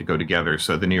things seem to go together.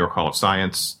 So the New York Hall of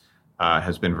Science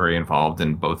has been very involved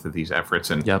in both of these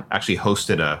efforts, and actually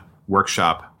hosted a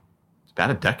workshop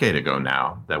about a decade ago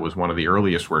now. That was one of the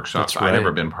earliest workshops I'd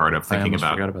ever been part of, thinking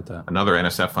about that. Another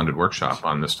NSF-funded workshop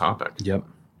on this topic. Yep.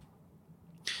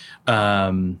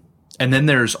 And then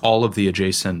there's all of the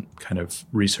adjacent kind of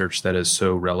research that is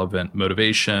so relevant,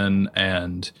 motivation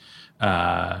and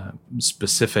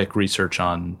specific research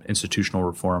on institutional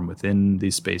reform within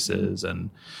these spaces. And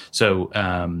so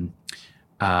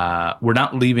we're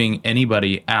not leaving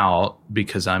anybody out,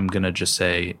 because I'm going to just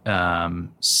say,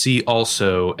 see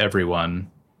also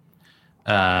everyone.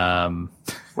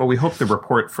 Well, we hope the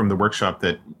report from the workshop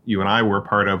that you and I were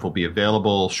part of will be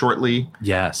available shortly.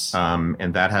 Yes.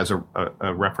 And that has a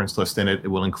reference list in it. It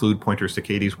will include pointers to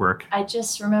Katie's work. I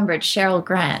just remembered Cheryl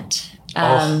Grant.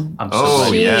 I'm so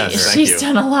glad. Yes, she's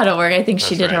done a lot of work. I think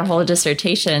she did her right. whole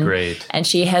dissertation. Great. And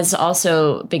she has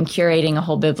also been curating a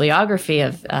whole bibliography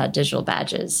of digital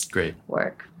badges Great.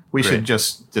 work. We should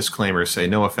just disclaimer say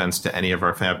no offense to any of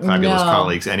our fabulous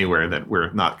colleagues anywhere that we're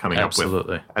not coming up with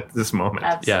at this moment.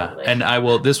 Absolutely. Yeah,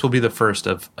 and this will be the first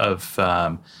of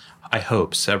I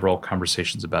hope several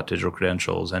conversations about digital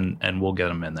credentials, and we'll get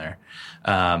them in there.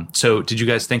 So, did you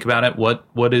guys think about it?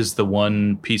 What is the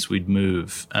one piece we'd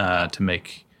move to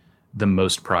make the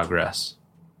most progress?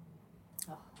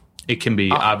 It can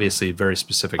be obviously very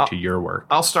specific to your work.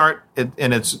 I'll start,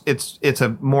 and it's a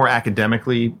more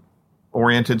academically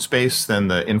oriented space than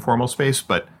the informal space,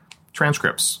 but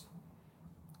transcripts.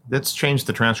 Let's change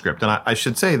the transcript. And I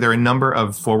should say there are a number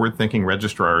of forward-thinking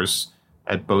registrars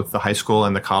at both the high school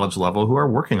and the college level who are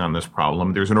working on this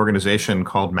problem. There's an organization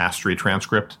called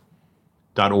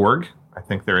masterytranscript.org. I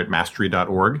think they're at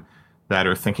mastery.org that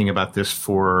are thinking about this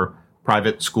for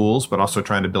private schools, but also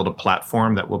trying to build a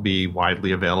platform that will be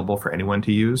widely available for anyone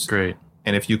to use. Great.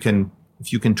 And if you can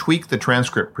tweak the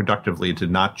transcript productively to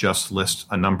not just list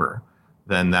a number,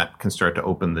 then that can start to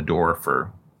open the door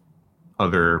for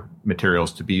other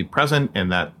materials to be present,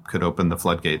 and that could open the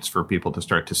floodgates for people to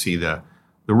start to see the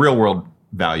real world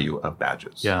value of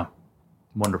badges. Yeah.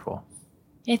 Wonderful.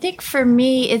 I think for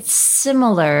me, it's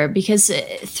similar because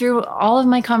through all of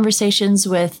my conversations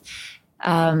with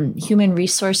human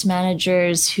resource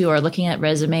managers who are looking at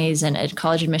resumes and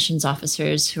college admissions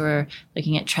officers who are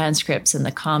looking at transcripts in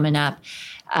the Common App,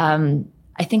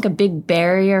 I think a big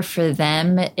barrier for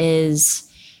them is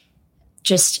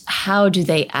just how do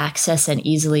they access and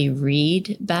easily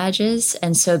read badges?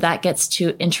 And so that gets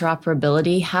to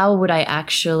interoperability. How would I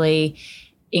actually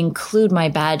include my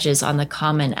badges on the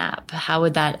Common App? How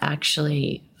would that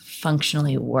actually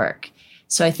functionally work?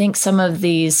 So I think some of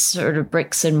these sort of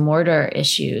bricks and mortar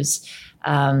issues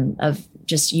of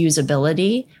just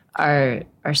usability are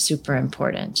super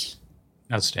important.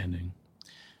 Outstanding.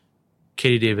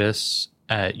 Katie Davis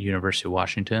at University of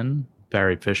Washington,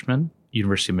 Barry Fishman,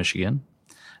 University of Michigan.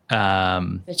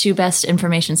 The two best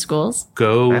information schools.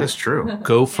 That is true.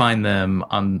 Go find them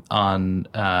on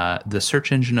the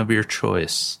search engine of your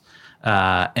choice,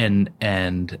 and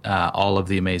all of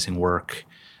the amazing work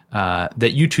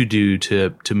that you two do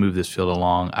to move this field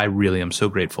along. I really am so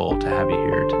grateful to have you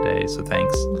here today. So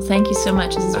thanks. Thank you so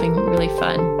much. This has been really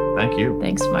fun. Thank you.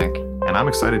 Thanks, Mark. And I'm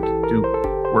excited to do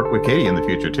work with Katie in the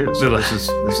future too. So this is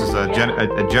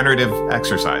a generative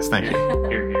exercise. Thank you.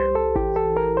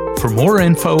 For more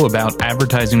info about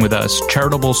advertising with us,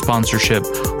 charitable sponsorship,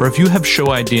 or if you have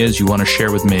show ideas you want to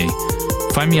share with me,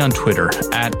 find me on Twitter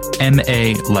at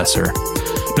 @MALesser.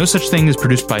 No Such Thing is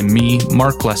produced by me,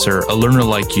 Mark Lesser, a learner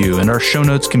like you, and our show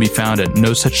notes can be found at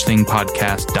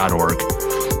nosuchthingpodcast.org.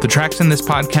 The tracks in this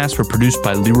podcast were produced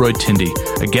by Leroy Tindy,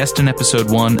 a guest in episode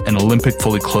 1, an Olympic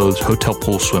fully clothed hotel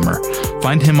pool swimmer.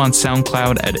 Find him on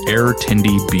SoundCloud at Air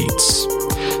Tindy Beats.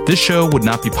 This show would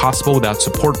not be possible without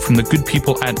support from the good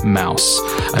people at Mouse,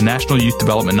 a national youth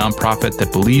development nonprofit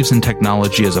that believes in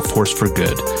technology as a force for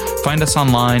good. Find us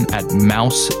online at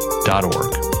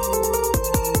mouse.org.